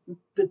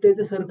there's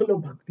a circle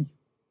of bhakti,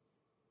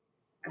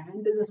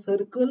 and there's a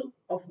circle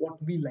of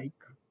what we like.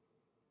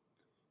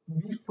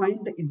 We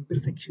find the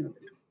intersection of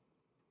it.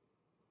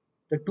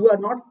 The two are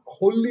not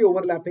wholly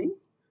overlapping,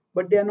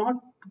 but they are not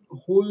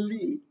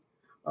wholly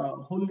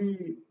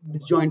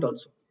disjoint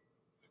also.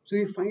 So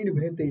we find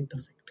where they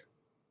intersect,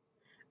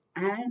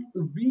 and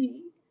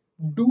we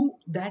do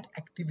that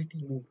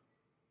activity more.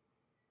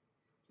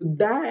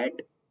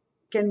 That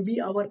can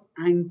be our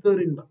anchor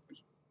in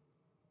bhakti.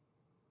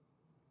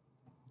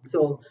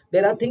 So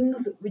there are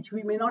things which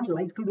we may not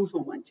like to do so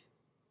much,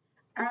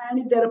 and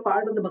if they are a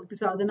part of the bhakti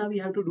sadhana, we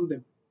have to do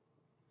them.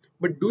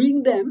 But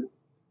doing them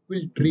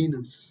will drain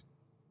us.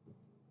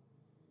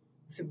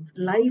 So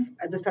life,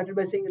 as I started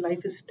by saying,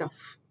 life is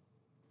tough.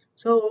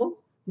 So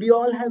we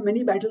all have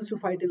many battles to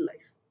fight in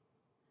life.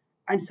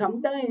 And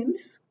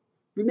sometimes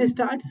we may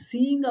start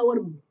seeing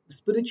our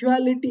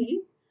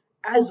spirituality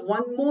as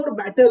one more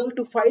battle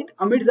to fight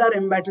amidst our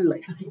embattled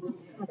life.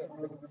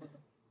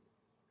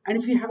 And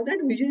if you have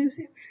that vision, you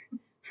say,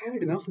 I have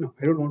had enough now.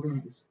 I don't want to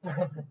do this.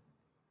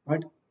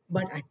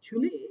 But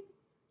actually,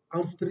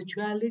 our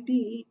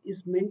spirituality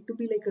is meant to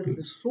be like a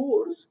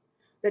resource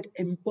that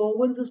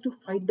empowers us to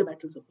fight the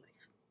battles of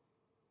life.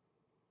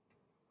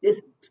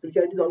 Yes,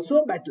 spirituality is also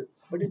a battle,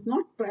 but it's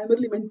not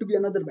primarily meant to be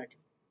another battle.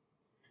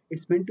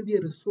 It's meant to be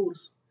a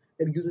resource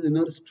that gives us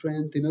inner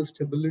strength, inner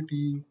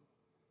stability,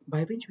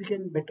 by which we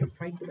can better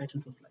fight the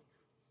battles of life.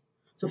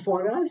 So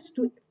for us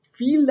to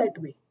feel that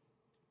way,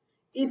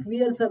 if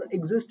we are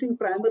existing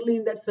primarily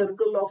in that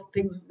circle of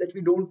things that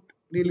we don't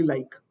really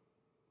like,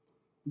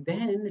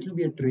 then it will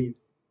be a drain.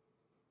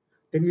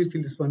 Then you'll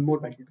feel this one more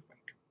battle to fight.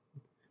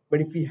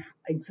 But if we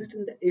exist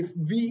in if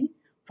we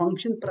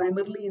function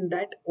primarily in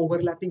that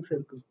overlapping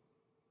circle,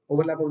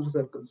 overlap also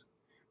circles,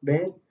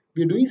 where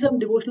we're doing some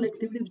devotional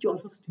activities which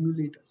also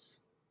stimulate us,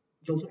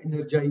 which also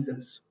energize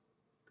us.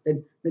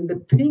 Then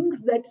the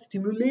things that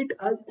stimulate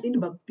us in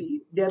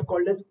bhakti, they are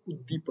called as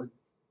uddipan.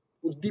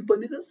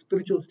 Uddipan is a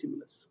spiritual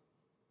stimulus.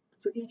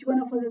 So each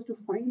one of us has to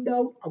find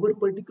out our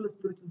particular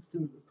spiritual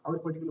stimulus, our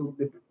particular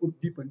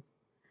uddipan,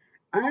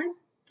 and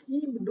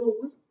keep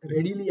those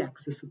readily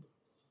accessible.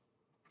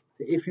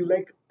 So if you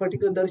like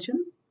particular darshan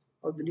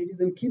of the deity,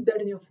 then keep that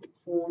in your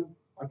phone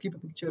or keep a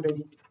picture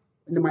ready.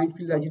 When the mind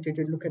feels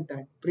agitated, look at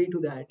that, pray to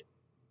that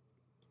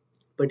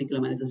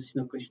particular manifestation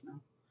of Krishna.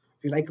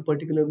 If you like a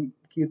particular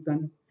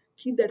kirtan,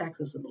 keep that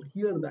accessible,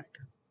 hear that.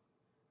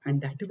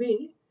 And that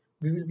way,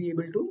 we will be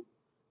able to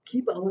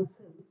keep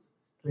ourselves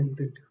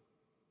strengthened.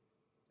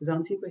 Does that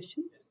answer your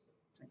question? Yes, sir.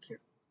 Thank you.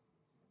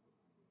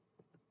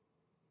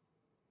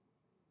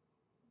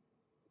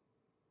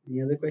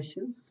 Any other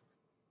questions?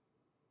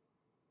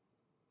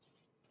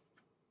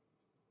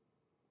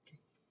 Okay.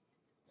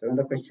 So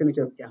another question which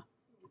yeah.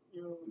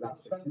 You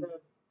Last mentioned question.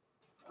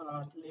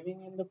 that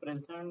living in the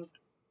present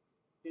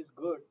is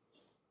good,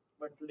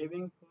 but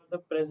living for the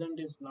present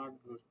is not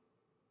good.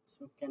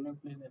 So can you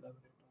please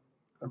elaborate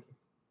on Okay.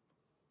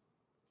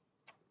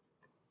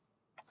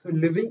 So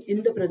living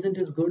in the present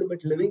is good,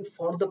 but living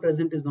for the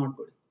present is not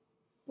good.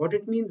 What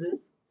it means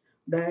is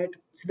that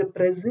see, the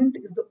present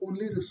is the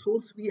only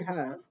resource we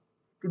have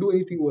to do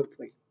anything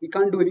worthwhile. We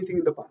can't do anything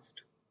in the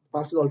past. The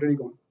past is already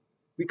gone.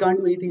 We can't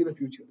do anything in the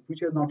future. The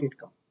future has not yet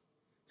come.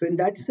 So in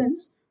that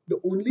sense, the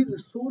only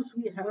resource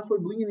we have for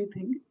doing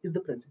anything is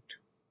the present.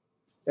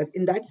 That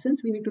in that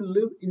sense, we need to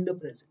live in the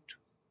present.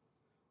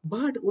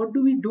 But what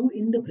do we do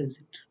in the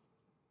present?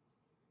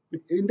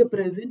 In the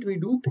present, we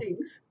do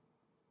things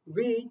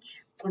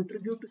which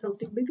contribute to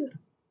something bigger.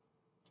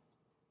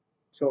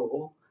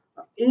 So,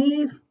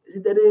 if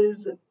there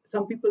is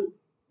some people,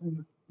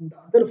 the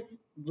other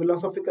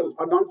philosophical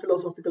or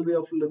non-philosophical way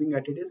of living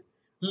at it is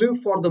live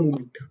for the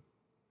moment.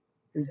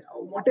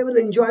 Whatever is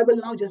enjoyable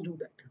now, just do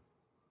that.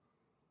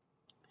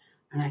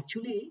 And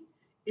actually,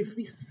 if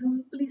we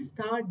simply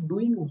start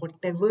doing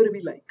whatever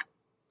we like,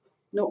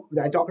 no,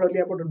 I talked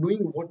earlier about doing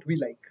what we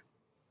like,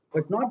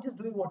 but not just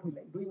doing what we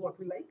like,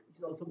 which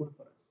is also good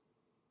for us.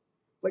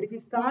 But if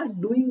we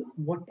start doing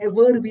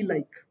whatever we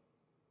like,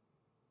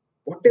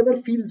 whatever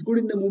feels good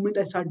in the moment,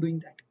 I start doing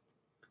that.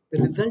 The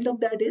result of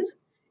that is,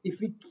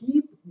 if we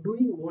keep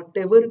doing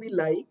whatever we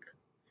like,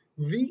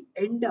 we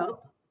end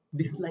up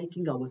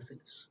disliking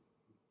ourselves.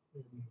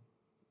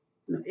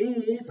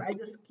 If I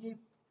just keep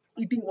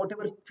eating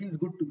whatever feels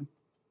good to me,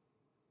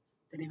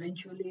 then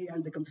eventually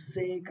I'll become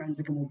sick, I'll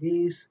become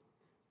obese,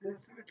 and I'll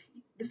start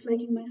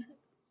disliking myself.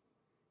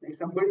 Like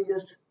somebody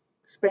just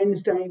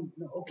spends time,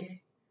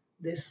 okay,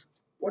 this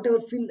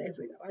whatever feel like,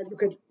 I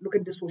look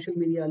at the social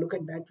media, look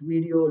at that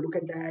video, look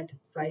at that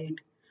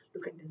site,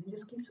 look at this. It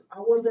just keeps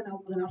hours and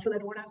hours, and after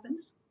that, what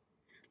happens?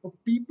 For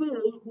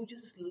people who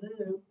just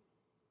live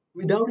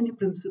without any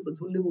principles,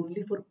 who live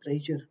only for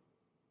pleasure,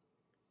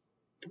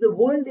 to the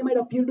world they might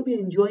appear to be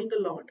enjoying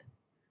a lot,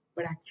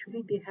 but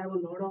actually they have a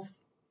lot of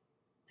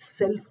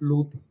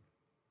self-loathing.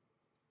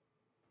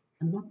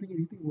 I'm not doing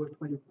anything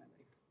worthwhile with my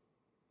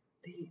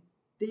life.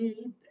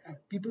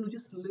 People who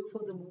just live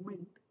for the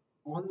moment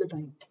all the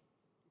time,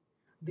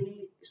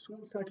 they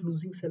soon start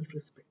losing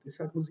self-respect. They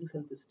start losing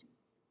self-esteem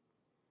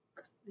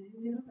because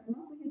I'm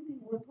not doing anything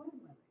worthwhile in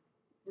my life.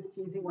 Just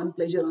chasing one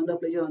pleasure, another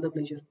pleasure, another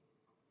pleasure.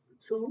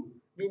 So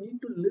we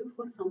need to live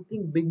for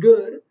something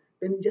bigger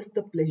than just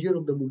the pleasure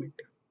of the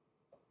moment.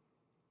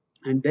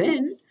 And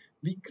then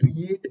we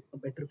create a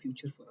better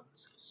future for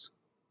ourselves.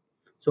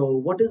 So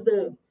what is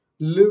the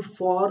live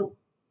for,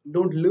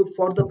 don't live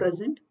for the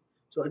present?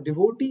 So a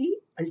devotee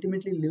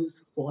ultimately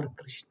lives for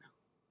Krishna.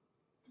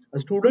 A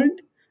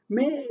student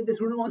if the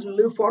student wants to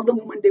live for the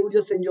moment, they would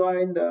just enjoy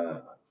in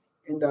the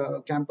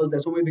campus.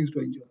 There's so many things to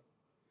enjoy.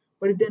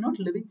 But if they're not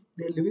living,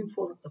 they're living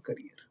for a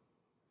career.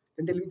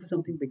 Then they're living for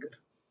something bigger.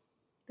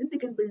 Then they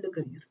can build a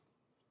career.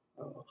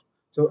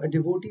 So a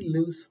devotee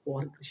lives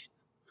for Krishna.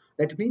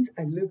 That means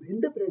I live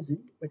in the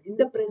present, but in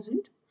the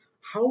present,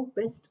 how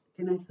best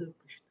can I serve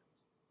Krishna?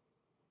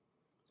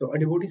 So a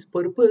devotee's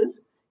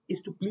purpose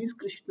is to please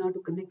Krishna,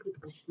 to connect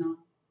with Krishna,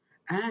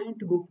 and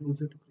to go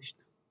closer to Krishna.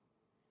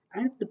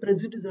 And the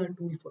present is our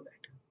tool for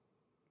that.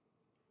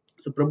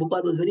 So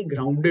Prabhupada was very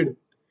grounded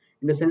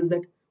in the sense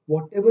that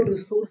whatever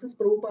resources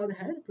Prabhupada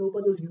had,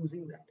 Prabhupada was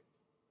using that.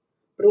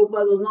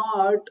 Prabhupada was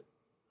not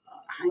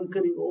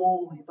hankering,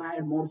 if I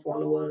had more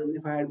followers,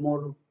 if I had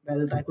more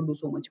wealth, I could do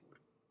so much more.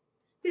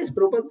 Yes,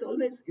 Prabhupada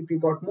always, if he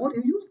got more,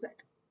 he used that.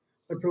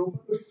 But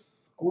Prabhupada was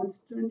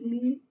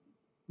constantly,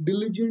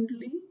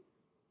 diligently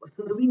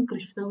serving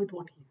Krishna with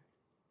what he had.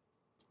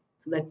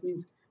 So that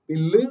means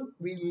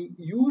we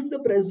use the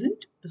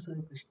present to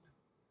serve Krishna.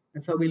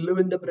 That's how we live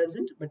in the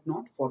present, but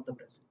not for the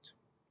present.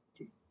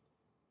 Okay.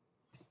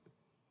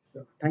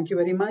 So thank you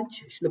very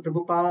much. Srila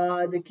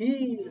Prabhupada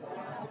ki.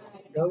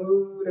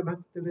 Gaur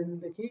Bhakta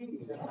Vrinda ki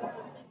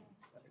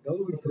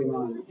Gaur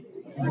Preman.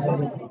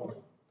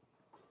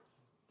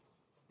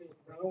 Okay,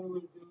 now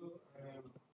we'll be